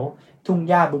นเขาทุ่ง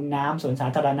หญ้าบึงน้ำสวนสา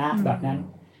ธารณะแบบนั้น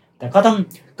แต่ก็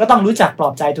ต้องรู้จักปลอ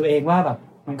บใจตัวเองว่าแบบ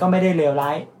มันก็ไม่ได้เลวร้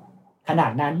ายขนา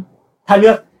ดนั้นถ้าเลื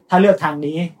อกทาง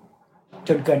นี้จ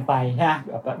นเกินไปนะ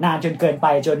แบบนานจนเกินไป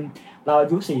จนเราอา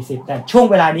ยุ40แต่ช่วง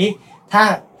เวลานี้ถ้า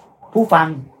ผู้ฟัง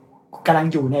กำลัง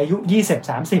อยู่ในอายุ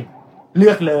20-30เลื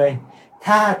อกเลย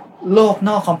ถ้าโลกน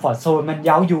อกคอมฟอร์ตโซนมันเ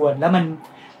ย้ายวนแล้ว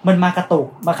มันมากระตุก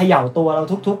มาเขย่าตัวเรา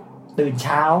ทุกๆตื่นเ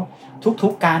ช้าทุ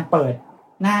กๆการเปิด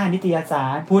หน้านิตยสา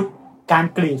รพุทธการ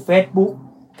กรีด Facebook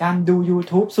การดู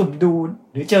YouTube สุ่มดู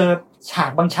หรือเจอฉา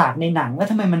กบางฉากในหนังว่า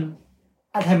ทำไมมัน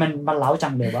เล้าจั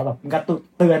งเลยว่าแบบมันกระตุก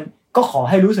เตือนก็ขอ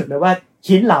ให้รู้สึกเลยว่า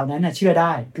ชิ้นเหล่านั้นน่ะเชื่อไ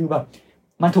ด้คือแบบ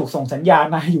มันถูกส่งสัญญาณ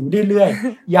มาอยู่เรื่อย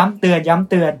ๆย้ำเตื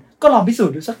อนก็ลองพิสูจ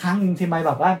น์ดูสักครั้งนึงทีไหมแ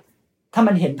บบว่า ถ้า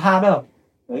มันเห็นภาพแล้วแบบ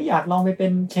อยากลองไปเป็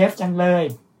นเชฟจังเลย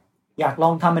อยากลอ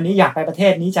งทำอันนี้อยากไปประเท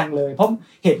ศนี้จังเลยเพราะ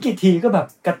เห็นกี่ทีก็แบบ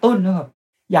กระตุ้นแล้วแบบ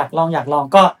อยากลอง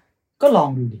ก็ลอง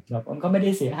ดูดิแบบมันก็ไม่ได้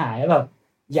เสียหายแบบ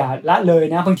อย่าละเลย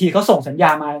นะบางทีเขาส่งสัญญ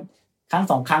ามาครั้ง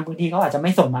2ครั้งบางทีเขาอาจจะไ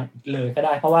ม่ส่งมาเลยก็ไ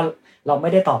ด้เพราะว่าเราไม่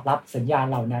ได้ตอบรับสัญญาณ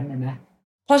เหล่านั้นนะ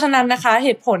เพราะฉะนั้นนะคะเห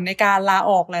ตุผลในการลา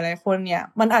ออกหลายๆคนเนี่ย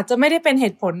มันอาจจะไม่ได้เป็นเห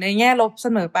ตุผลในแง่ลบเส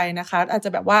มอไปนะคะอาจจะ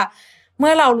แบบว่าเ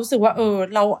มื่อเรารู้สึกว่า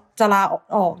เราจะลา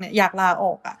ออกเนี่ยอยากลาอ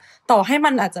อกอ่ะต่อให้มั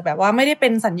นอาจจะแบบว่าไม่ได้เป็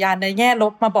นสัญญาณในแง่ล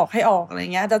บมาบอกให้ออกอะไร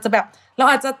เงี้ยจะแบบเรา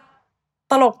อาจจะ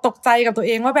ตลกตกใจกับตัวเ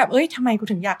องว่าแบบทำไมกู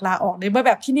ถึงอยากลาออกเลยเมื่อแ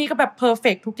บบที่นี่ก็แบบเพอร์เฟ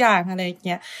คทุกอย่างอะไรอย่างเ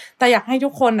งี้ยแต่อยากให้ทุ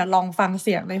กคนน่ะลองฟังเ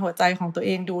สียงในหัวใจของตัวเ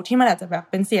องดูที่มันอาจจะแบบ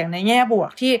เป็นเสียงในแง่บว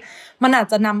กที่มันอาจ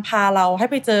จะนำพาเราให้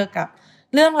ไปเจอกับ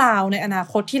เรื่องราวในอนา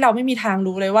คตที่เราไม่มีทาง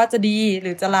รู้เลยว่าจะดีห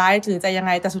รือจะร้ายหรือจะยังไ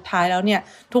งแต่สุดท้ายแล้วเนี่ย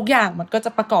ทุกอย่างมันก็จ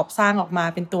ะประกอบสร้างออกมา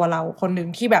เป็นตัวเราคนหนึ่ง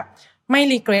ที่แบบไม่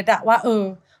รีเกรทอะว่า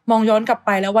มองย้อนกลับไ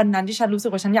ปแล้ววันนั้นที่ฉันรู้สึ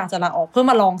กว่าฉันอยากจะลาออกเพื่อ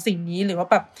มาลองสิ่งนี้หรือว่า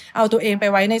แบบเอาตัวเองไป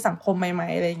ไว้ในสังคมใหม่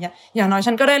ๆอะไรอย่างเงี้ยอย่างน้อย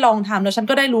ฉันก็ได้ลองทำแล้วฉัน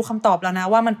ก็ได้รู้คำตอบแล้วนะ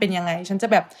ว่ามันเป็นยังไงฉันจะ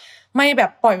แบบไม่แบ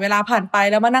บปล่อยเวลาผ่านไป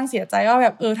แล้วมานั่งเสียใจว่าแบ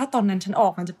บถ้าตอนนั้นฉันออ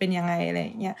กมันจะเป็นยังไงอะไรอ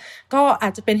ย่างเงี้ยก็อา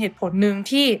จจะเป็นเหตุผลนึง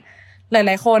ที่ห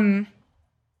ลายๆคน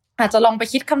อาจจะลองไป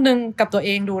คิดคำนึงกับตัวเอ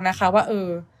งดูนะคะว่า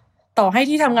ต่อให้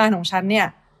ที่ทำงานของฉันเนี่ย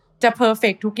จะเพอร์เฟ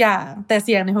คทุกอย่างแต่เ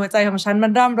สียงในหัวใจของฉันมั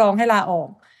นร่ำร้องให้ลาออก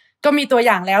ก็มีตัวอ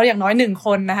ย่างแล้วอย่างน้อย1ค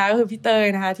นนะคะก็คือพี่เต้ย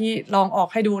นะคะที่ลองออก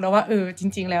ให้ดูแล้วว่าจ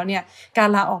ริงๆแล้วเนี่ยการ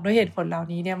ลาออกด้วยเหตุผลเหล่า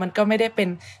นี้เนี่ยมันก็ไม่ได้เป็น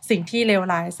สิ่งที่เลว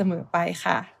ร้ายเสมอไป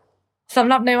ค่ะสำ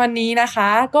หรับในวันนี้นะคะ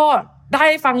ก็ได้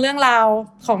ฟังเรื่องราว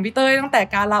ของพี่เต้ยตั้งแต่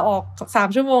การลาออก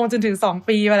3ชั่วโมงจนถึง2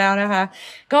ปีมาแล้วนะคะ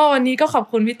ก็วันนี้ก็ขอบ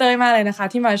คุณพี่เต้ยมากเลยนะคะ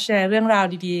ที่มาแชร์เรื่องราว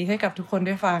ดีๆให้กับทุกคนไ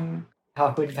ด้ฟังขอ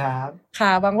บคุณครับค่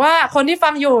ะหวังว่าคนที่ฟั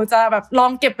งอยู่จะแบบลอ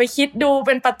งเก็บไปคิดดูเ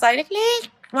ป็นปัจจัยเล็ก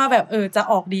ๆว่าแบบจะ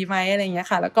ออกดีไหมอะไรอย่างเงี้ย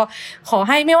ค่ะแล้วก็ขอใ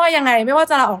ห้ไม่ว่ายังไงไม่ว่า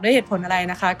จะลาออกด้วยเหตุผลอะไร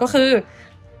นะคะก็คือ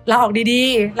ลาออกดี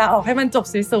ๆลาออกให้มันจบ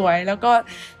สวยๆแล้วก็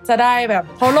จะได้แบบ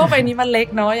เพราะโลกใบนี้มันเล็ก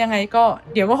เนาะยังไงก็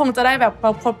เดี๋ยวก็คงจะได้แบบ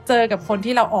พบเจอกับคน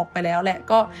ที่เราออกไปแล้วแหละ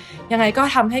ก็ยังไงก็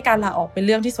ทำให้การลาออกเป็นเ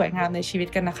รื่องที่สวยงามในชีวิต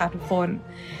กันนะคะทุกคน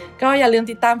ก็อย่าลืม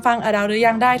ติดตามฟังอดาวหรือ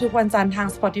ยังได้ทุกวันจันทร์ทาง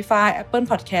Spotify Apple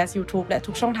Podcast YouTube และ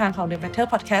ทุกช่องทางของ The Better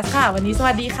Podcast ค่ะวันนี้ส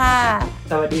วัสดีค่ะ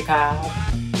สวัสดีครั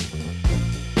บ